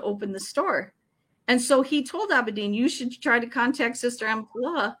trying to open the store. And so he told Abedin, you should try to contact Sister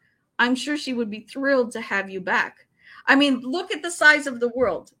Amatullah. I'm sure she would be thrilled to have you back. Look at the size of the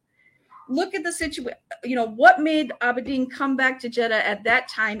world. Look at the situation. What made Abedin come back to Jeddah at that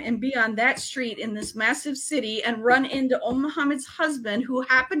time and be on that street in this massive city and run into Muhammad's husband, who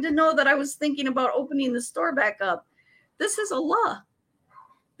happened to know that I was thinking about opening the store back up? This is Allah.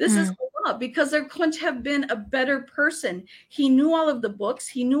 This is Allah, because there couldn't have been a better person. He knew all of the books.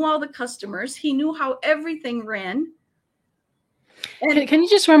 He knew all the customers. He knew how everything ran. And can you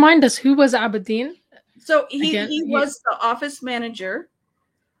just remind us who was Abedin? So he was the office manager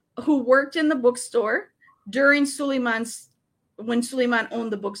who worked in the bookstore during when Suleiman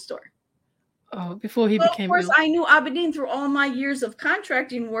owned the bookstore. Oh, before he became. Of course, I knew Abedin through all my years of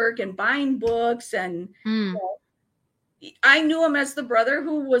contracting work and buying books, and I knew him as the brother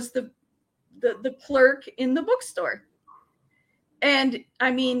who was the clerk in the bookstore. And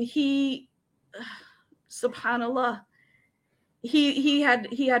he, subhanallah, he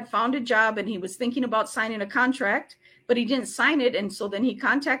had found a job and he was thinking about signing a contract, but he didn't sign it. And so then he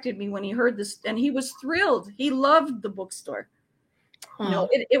contacted me when he heard this, and he was thrilled. He loved the bookstore.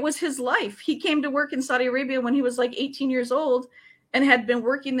 It was his life. He came to work in Saudi Arabia when he was like 18 years old and had been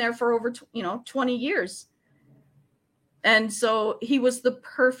working there for over 20 years. And so he was the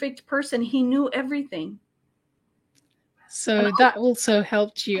perfect person. He knew everything. So that also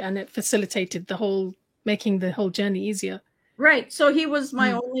helped you, and it facilitated making the whole journey easier. Right. So he was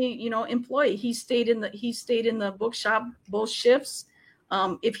my only, employee. He stayed in the bookshop both shifts.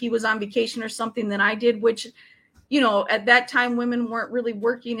 If he was on vacation or something, then I did, which, at that time, women weren't really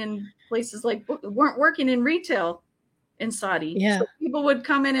working in places weren't working in retail in Saudi. Yeah. So people would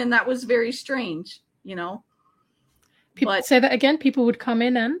come in, and that was very strange, People say that again. People would come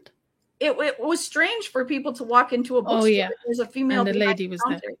in, and it was strange for people to walk into a bookstore. Oh yeah. There's a female, and the lady was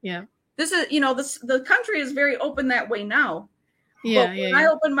there. Yeah. This is, the country is very open that way now. Yeah, but when I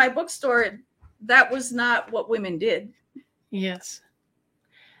opened my bookstore, that was not what women did. Yes.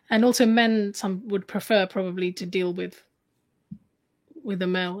 And also some would prefer probably to deal with a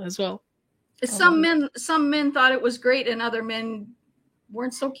male as well. Some men thought it was great, and other men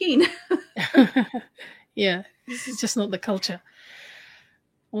weren't so keen. Yeah, it's just not the culture.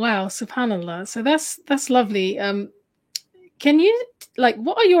 Wow, subhanallah. So that's lovely. Can you,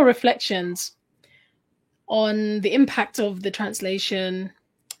 what are your reflections on the impact of the translation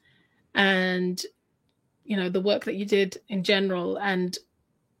and, the work that you did in general, and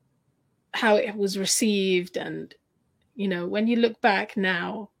how it was received? And, when you look back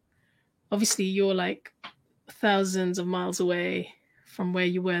now, obviously you're like thousands of miles away from where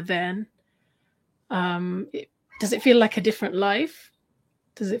you were then. Does it feel like a different life?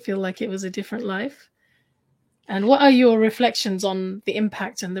 Does it feel like it was a different life? And what are your reflections on the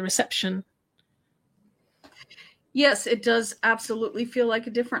impact and the reception? Yes, it does absolutely feel like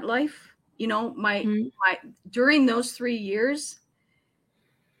a different life. My during those 3 years,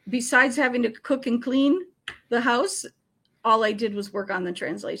 besides having to cook and clean the house, all I did was work on the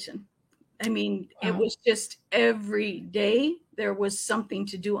translation. I mean, wow. It was just every day there was something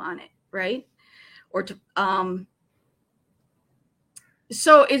to do on it, right? Or to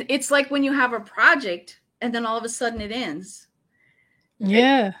so it's like when you have a project and then all of a sudden it ends.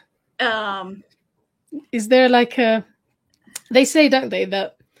 Yeah. Is there they say, don't they,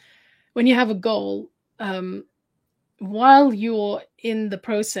 that when you have a goal, while you're in the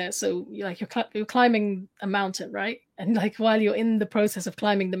process, so you're climbing a mountain, right? And while you're in the process of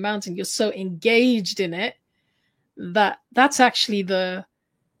climbing the mountain, you're so engaged in it that's actually where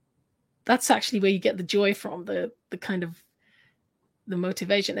you get the joy from, the kind of the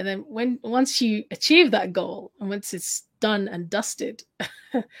motivation. And then once you achieve that goal, and once it's done and dusted,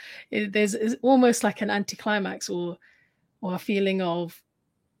 it's almost like an anticlimax or a feeling of,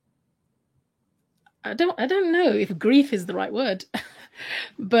 I don't know if grief is the right word,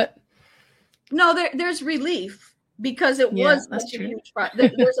 but no, there's relief, because it was such a huge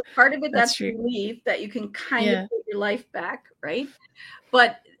project. There's a part of it that's relief, that you can kind of get your life back, right?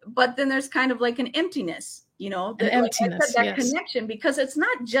 But then there's kind of like an emptiness, an emptiness, that connection, because it's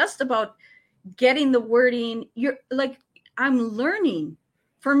not just about getting the wording. You're I'm learning.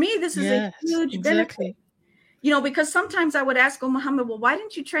 For me, this is a huge benefit. Because sometimes I would ask, Muhammad, well, why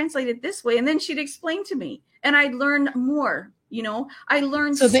didn't you translate it this way? And then she'd explain to me, and I'd learn more. I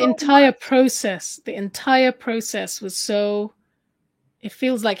learned so the entire process was it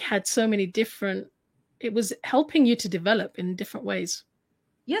feels like had so many different, it was helping you to develop in different ways.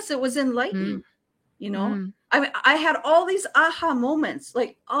 Yes, it was enlightening. I mean, I had all these aha moments,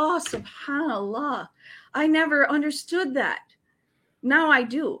 oh, subhanallah, I never understood that. Now I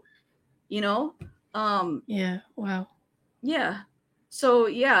do, yeah. Wow. Yeah. So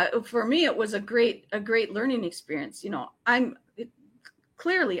for me, it was a great learning experience. I'm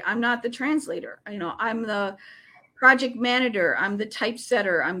not the translator. I'm the project manager. I'm the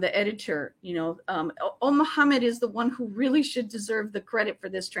typesetter. I'm the editor. Muhammad is the one who really should deserve the credit for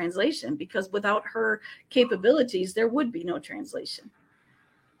this translation, because without her capabilities, there would be no translation.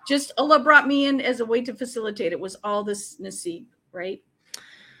 Just Allah brought me in as a way to facilitate. It was all this nasib, right?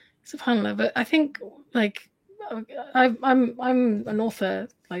 SubhanAllah. But I think I'm an author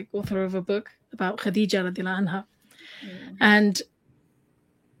of a book about Khadija radiallahu anha. And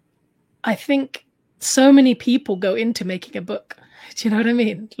I think so many people go into making a book. Do you know what I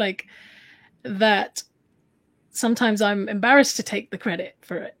mean? That sometimes I'm embarrassed to take the credit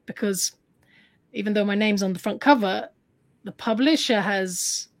for it, because even though my name's on the front cover, the publisher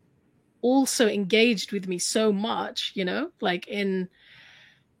has also engaged with me so much, in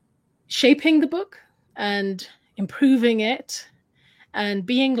shaping the book and improving it and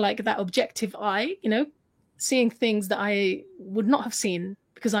being that objective eye, seeing things that I would not have seen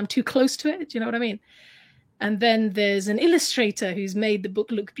because I'm too close to it. Do you know what I mean? And then there's an illustrator who's made the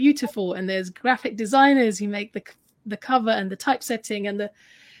book look beautiful, and there's graphic designers who make the cover and the typesetting and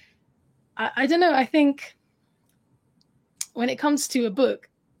I don't know. I think when it comes to a book,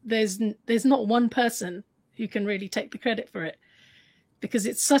 there's not one person who can really take the credit for it, because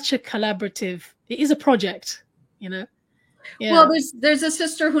it's such a collaborative, it is a project, you know. Yeah. Well, there's a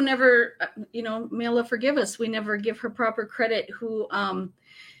sister who never, Mela, forgive us, we never give her proper credit, who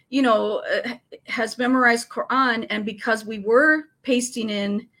has memorized Quran, and because we were pasting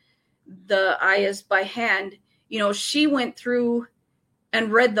in the ayahs by hand, she went through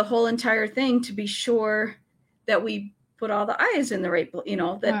and read the whole entire thing to be sure that we put all the ayahs in the right,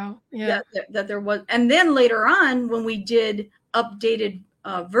 that there was. And then later on, when we did updated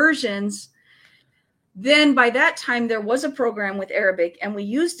versions, then by that time there was a program with Arabic and we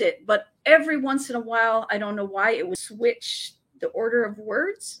used it, but every once in a while, I don't know why, it would switch the order of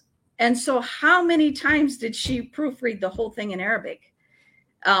words. And so how many times did she proofread the whole thing in Arabic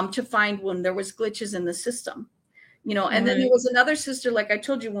to find when there was glitches in the system? And then there was another sister, like I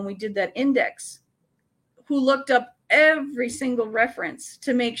told you, when we did that index, who looked up every single reference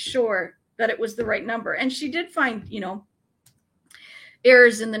to make sure that it was the right number. And she did find,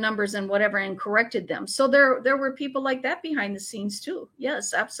 errors in the numbers and whatever, and corrected them. So there were people like that behind the scenes too.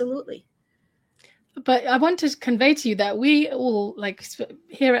 Yes, absolutely. But I want to convey to you that we all, like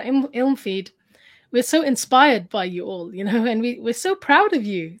here at Ilmfeed, we're so inspired by you all, and we're so proud of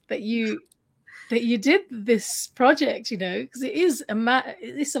you that you did this project, because it's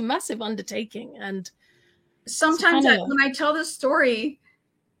a massive undertaking. And sometimes when I tell this story,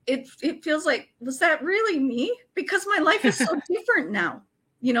 it feels like, was that really me? Because my life is so different now.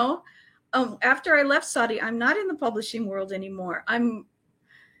 After I left Saudi, I'm not in the publishing world anymore. I'm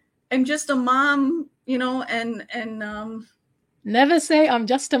just a mom, and never say I'm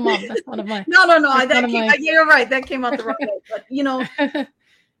just a mom. That's one of my no. You're right. That came out the wrong way. But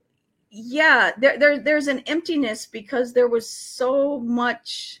yeah, there's an emptiness because there was so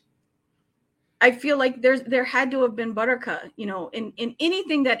much. I feel like there had to have been barakah, in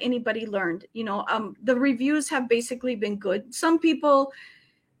anything that anybody learned. The reviews have basically been good. Some people,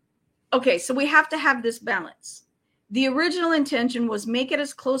 okay, so we have to have this balance. The original intention was make it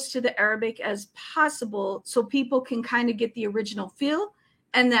as close to the Arabic as possible so people can kind of get the original feel,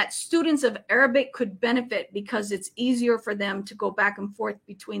 and that students of Arabic could benefit because it's easier for them to go back and forth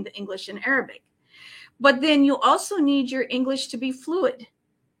between the English and Arabic. But then you also need your English to be fluid,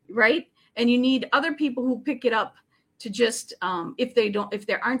 right? And you need other people who pick it up to just, if they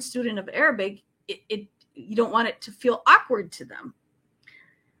aren't student of Arabic, you don't want it to feel awkward to them,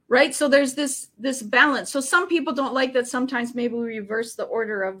 right? So there's this balance. So some people don't like that. Sometimes maybe we reverse the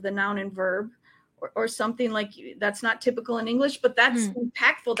order of the noun and verb, or something like that's not typical in English, but that's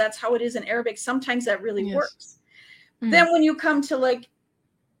impactful. That's how it is in Arabic. Sometimes that really works. Then when you come to like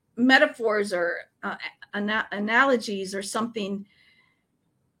metaphors or analogies or something,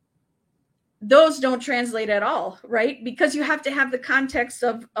 those don't translate at all, right? Because you have to have the context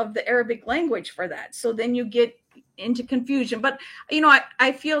of the Arabic language for that. So then you get into confusion. But,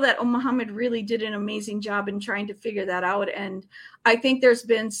 I feel that Muhammad really did an amazing job in trying to figure that out. And I think there's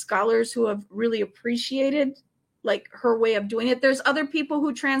been scholars who have really appreciated like her way of doing it. There's other people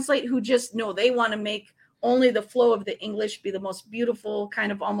who translate who just know they want to make only the flow of the English be the most beautiful,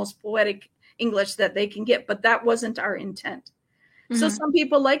 kind of almost poetic English that they can get. But that wasn't our intent. So some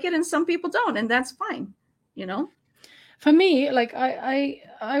people like it and some people don't, and that's fine, For me, like I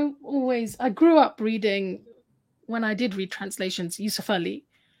grew up reading, when I did read translations, Yusuf Ali.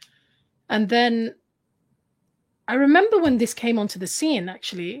 And then I remember when this came onto the scene,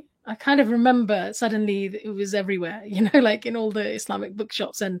 actually, I kind of remember suddenly it was everywhere, like in all the Islamic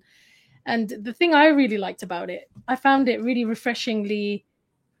bookshops. And the thing I really liked about it, I found it really refreshingly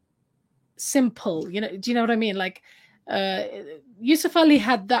simple, do you know what I mean? Like, Yusuf Ali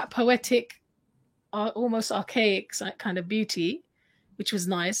had that poetic, almost archaic kind of beauty, which was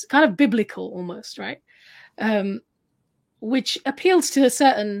nice, kind of biblical almost, right? Which appeals to a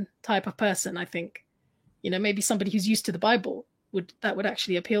certain type of person, I think. Maybe somebody who's used to the Bible would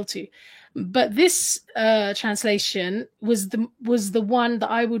actually appeal to. But this translation was the one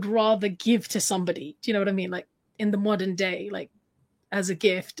that I would rather give to somebody. Do you know what I mean? Like in the modern day, like as a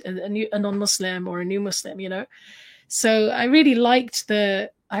gift, a non-Muslim or a new Muslim, So I really liked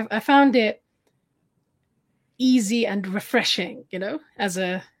I found it easy and refreshing,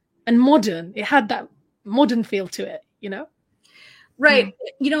 and modern. It had that modern feel to it, Right.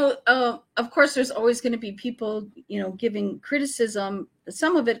 Of course, there's always going to be people, giving criticism,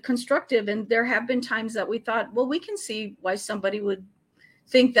 some of it constructive. And there have been times that we thought, well, we can see why somebody would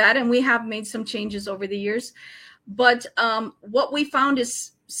think that. And we have made some changes over the years. But what we found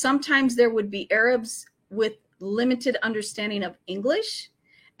is sometimes there would be Arabs with limited understanding of English,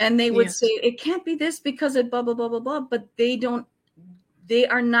 and they would say it can't be this because it blah blah blah blah blah, but they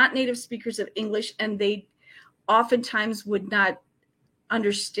are not native speakers of English, and they oftentimes would not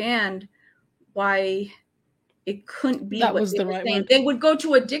understand why it couldn't be That what was they the were right saying. word. They would go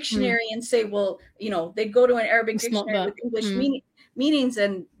to a dictionary and say, well, they'd go to an Arabic It's not dictionary that. with English meanings,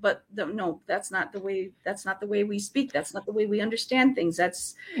 but no, that's not the way we speak. That's not the way we understand things. So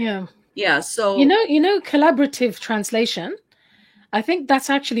collaborative translation, I think that's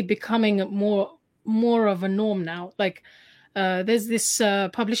actually becoming more of a norm now. Like there's this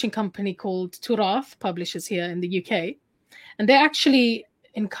publishing company called Turath Publishers here in the UK, and they're actually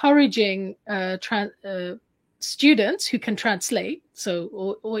encouraging students who can translate,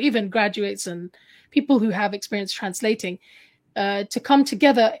 or even graduates and people who have experience translating, to come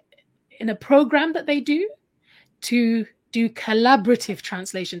together in a program that they do to do collaborative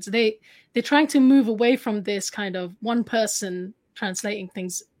translations. They're trying to move away from this kind of one person translating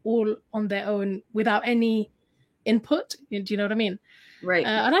things all on their own without any input. Do you know what I mean? Right.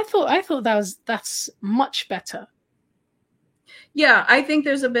 And I thought that's much better. Yeah, I think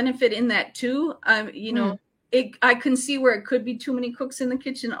there's a benefit in that too. I can see where it could be too many cooks in the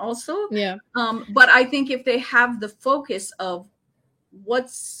kitchen also. Yeah. But I think if they have the focus of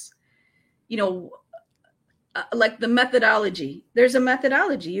what's, like the methodology, there's a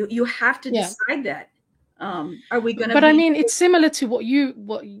methodology. You have to decide that. Are we going to? But I mean, it's similar to what you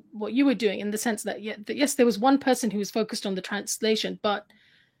were doing, in the sense that yes, there was one person who was focused on the translation, but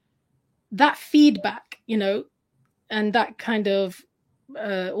that feedback, and that kind of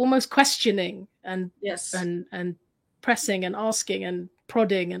almost questioning and yes, and pressing and asking and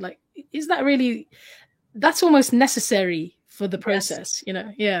prodding, and like, is that really? That's almost necessary for the process,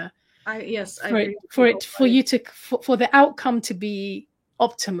 Yeah. For the outcome to be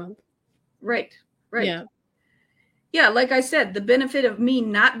optimum. Right. Yeah, like I said, the benefit of me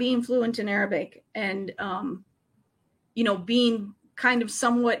not being fluent in Arabic and being kind of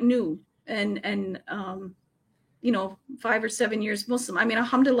somewhat new and 5 or 7 years Muslim. I mean,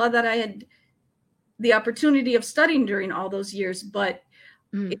 alhamdulillah that I had the opportunity of studying during all those years, but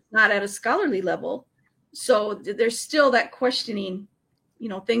it's not at a scholarly level. So there's still that questioning,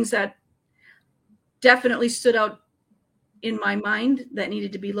 things that definitely stood out in my mind that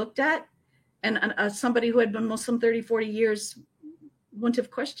needed to be looked at. And somebody who had been Muslim 30, 40 years wouldn't have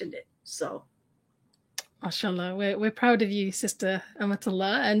questioned it. So, mashallah, we're proud of you, Sister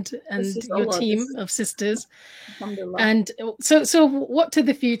Amatullah, and your team of sisters. And so what to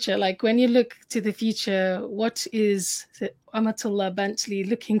the future? Like, when you look to the future, what is Amatullah Bentley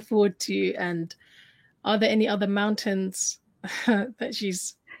looking forward to? And are there any other mountains that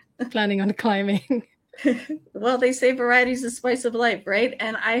she's planning on climbing? Well, they say variety is the spice of life, right?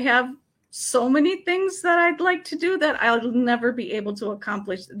 And I have so many things that I'd like to do that I'll never be able to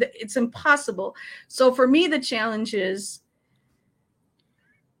accomplish. It's impossible. So for me, the challenge is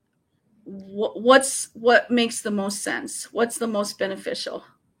what makes the most sense? What's the most beneficial?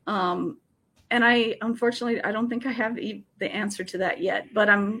 And unfortunately, I don't think I have the answer to that yet, but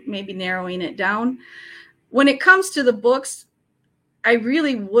I'm maybe narrowing it down. When it comes to the books, I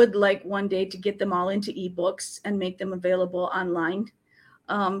really would like one day to get them all into ebooks and make them available online.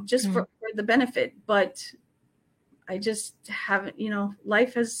 Just for the benefit, but I just haven't,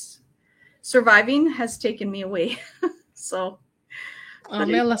 surviving has taken me away. So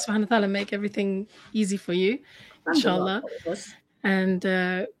may Allah subhanahu wa ta'ala make everything easy for you, inshallah. And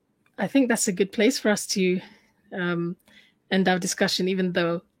I think that's a good place for us to end our discussion, even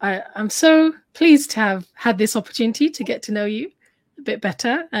though I'm so pleased to have had this opportunity to get to know you a bit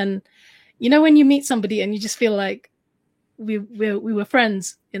better. And when you meet somebody and you just feel like we were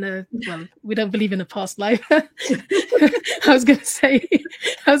friends we don't believe in a past life. I was gonna say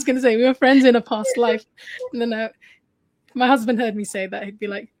we were friends in a past life. And then my husband heard me say that. He'd be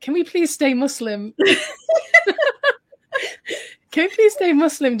like, can we please stay Muslim? Can we please stay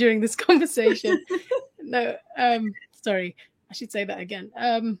Muslim during this conversation? No, sorry, I should say that again.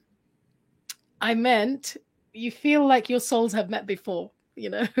 I meant, you feel like your souls have met before,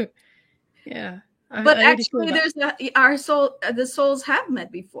 yeah. But actually, the souls have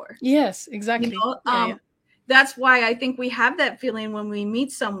met before. Yes, exactly. That's why I think we have that feeling when we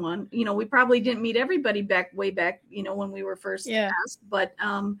meet someone. We probably didn't meet everybody way back, when we were first asked. But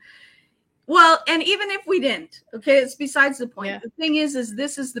well, and even if we didn't, okay, it's besides the point. Yeah. The thing is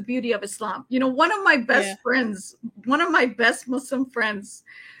this is the beauty of Islam. One of my best friends, one of my best Muslim friends,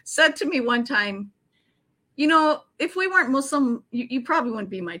 said to me one time, if we weren't Muslim, you probably wouldn't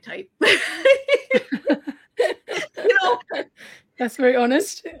be my type. That's very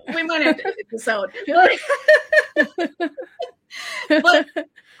honest. We might have to edit this out. But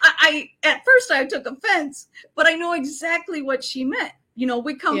I at first I took offense, but I know exactly what she meant.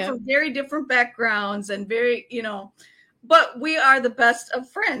 We come Yeah. from very different backgrounds and very, but we are the best of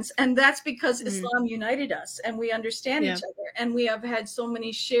friends. And that's because Islam united us and we understand each other. And we have had so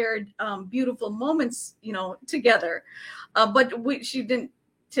many shared beautiful moments, together. But she didn't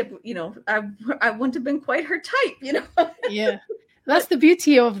tip, I wouldn't have been quite her type, Yeah. That's the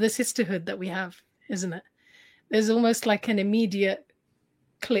beauty of the sisterhood that we have, isn't it? There's almost like an immediate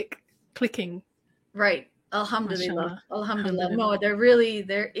clicking. Right. Alhamdulillah. Mashallah. Alhamdulillah. No,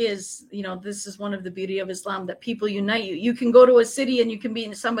 there is, this is one of the beauty of Islam, that people unite you. You can go to a city and you can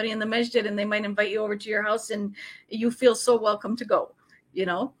meet somebody in the masjid and they might invite you over to your house and you feel so welcome to go,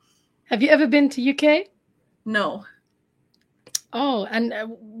 Have you ever been to UK? No. Oh, and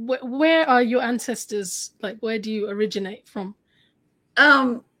where are your ancestors? Like, where do you originate from?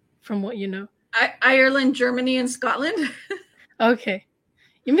 From what you know. Ireland, Germany, and Scotland. Okay.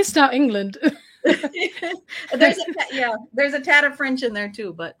 You missed out England. There's a tad of French in there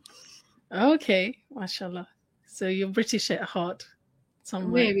too, but okay, mashallah. So you're British at heart,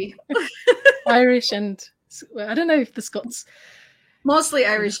 somewhere. Maybe Irish and I don't know if the Scots. Mostly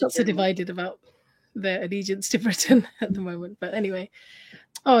Irish. The Scots are divided about their allegiance to Britain at the moment, but anyway.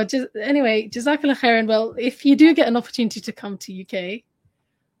 Jazakallah khairan. Well, if you do get an opportunity to come to UK,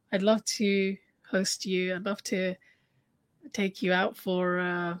 I'd love to host you. I'd love to take you out for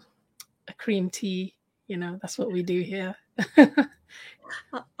a cream tea. That's what we do here.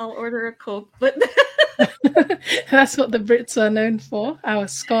 I'll order a Coke, but that's what the Brits are known for, our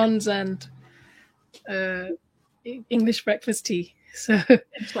scones and English breakfast tea. So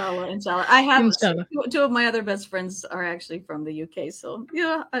inshallah. I have inshallah. Two of my other best friends are actually from the UK. So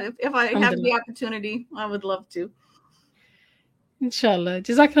yeah, if I have the opportunity, I would love to. Inshallah.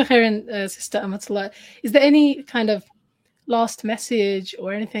 Jazakallah khairan, Sister Amatullah. Is there any kind of last message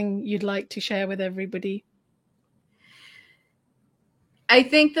or anything you'd like to share with everybody? I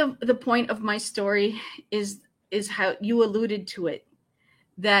think the point of my story is how you alluded to it,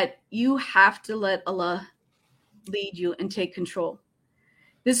 that you have to let Allah lead you and take control.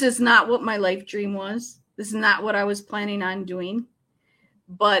 This is not what my life dream was. This is not what I was planning on doing.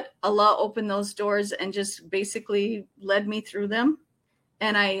 But Allah opened those doors and just basically led me through them.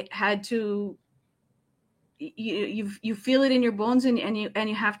 And I had to, you feel it in your bones and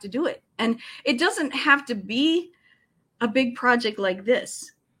you have to do it. And it doesn't have to be a big project like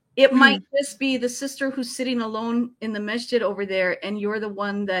this. It might just be the sister who's sitting alone in the masjid over there, and you're the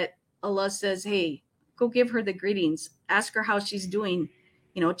one that Allah says, hey, go give her the greetings. Ask her how she's doing.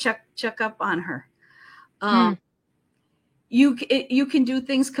 Check up on her. You can do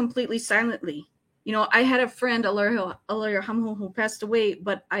things completely silently. I had a friend, Allah yarhamhu, who passed away,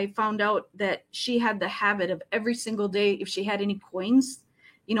 but I found out that she had the habit of every single day, if she had any coins,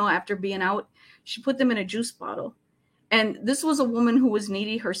 after being out, she put them in a juice bottle. And this was a woman who was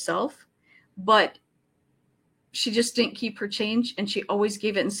needy herself, but she just didn't keep her change, and she always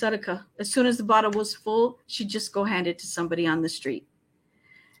gave it in sadaqah. As soon as the bottle was full, she'd just go hand it to somebody on the street.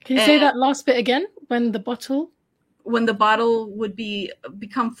 Can you say that last bit again? When the bottle would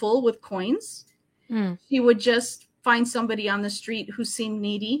become full with coins, she would just find somebody on the street who seemed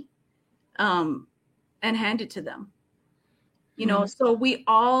needy, and hand it to them. So we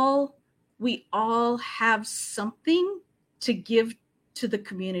all have something to give to the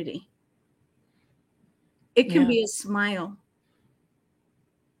community. It can be a smile.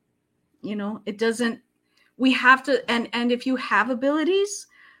 It doesn't, we have to, and if you have abilities,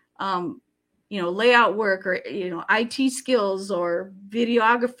 layout work or, IT skills or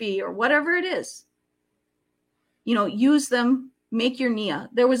videography or whatever it is, use them, make your niyyah.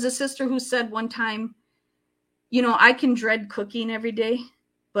 There was a sister who said one time, I can dread cooking every day,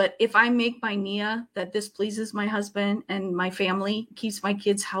 but if I make my niyyah that this pleases my husband and my family, keeps my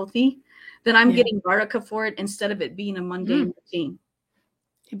kids healthy, then I'm getting barakah for it instead of it being a mundane routine.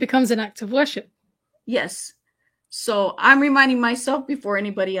 It becomes an act of worship. Yes. So I'm reminding myself before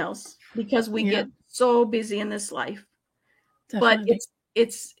anybody else, because we get so busy in this life. Definitely. But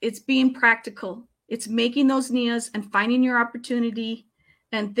it's being practical. It's making those niyyahs and finding your opportunity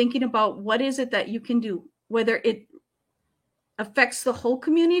and thinking about what is it that you can do, whether it affects the whole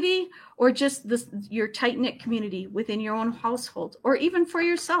community or just your tight-knit community within your own household, or even for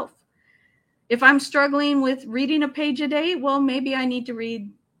yourself. If I'm struggling with reading a page a day, well, maybe I need to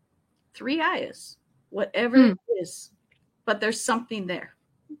read 3 ayahs, whatever it is. But there's something there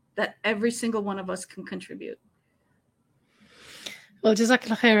that every single one of us can contribute. Well,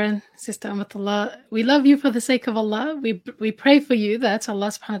 Jazakallah khairan, Sister Amatullah. We love you for the sake of Allah. We pray for you that Allah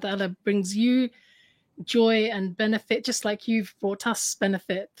subhanahu wa ta'ala brings you joy and benefit, just like you've brought us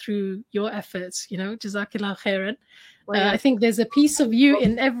benefit through your efforts. Jazakallah khairan. I think there's a piece of you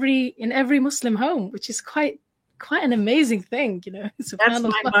in every Muslim home, which is quite an amazing thing, you know. That's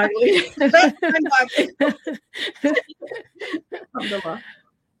mind-boggling. That's mind-boggling. Alhamdulillah.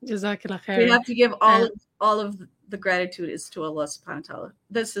 Jazakallah khair. We have to give all of the gratitude is to Allah subhanahu wa ta'ala.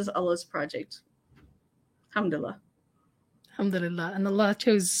 This is Allah's project. Alhamdulillah. Alhamdulillah. And Allah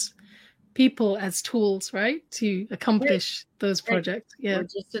chose people as tools, right, to accomplish those projects. Yeah. We're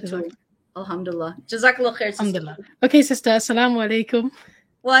just a tool. Alhamdulillah. Jazakallah khair. Alhamdulillah. Okay, sister. Assalamu alaikum.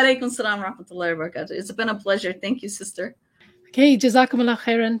 Wa alaikum salam wa rahmatullahi wa barakatuh. It's been a pleasure. Thank you, sister. Okay, Jazakumullah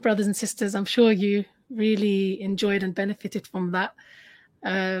khairan, brothers and sisters. I'm sure you really enjoyed and benefited from that.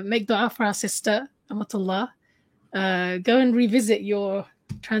 Make dua for our sister, Amatullah. Go and revisit your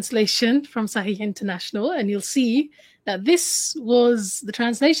translation from Sahih International, and you'll see that this was the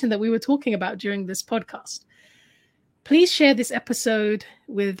translation that we were talking about during this podcast. Please share this episode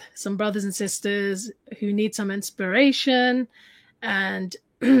with some brothers and sisters who need some inspiration, and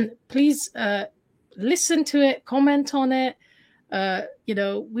please listen to it, comment on it. You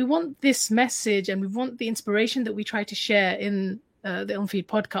know, we want this message and we want the inspiration that we try to share in the On-Feed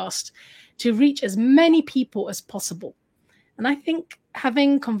podcast to reach as many people as possible. And I think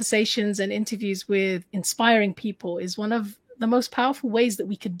having conversations and interviews with inspiring people is one of the most powerful ways that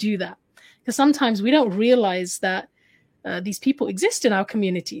we could do that. Because sometimes we don't realize that these people exist in our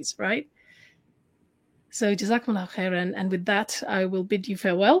communities, right? So Jazakumullah khairan. And with that, I will bid you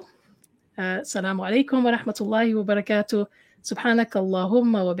farewell. Assalamu alaikum wa rahmatullahi wa barakatuh. Subhanaka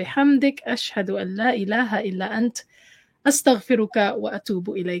Allahumma wa bihamdik. Ashhadu an la ilaha illa ant. Astaghfiruka wa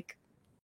atubu ilayk.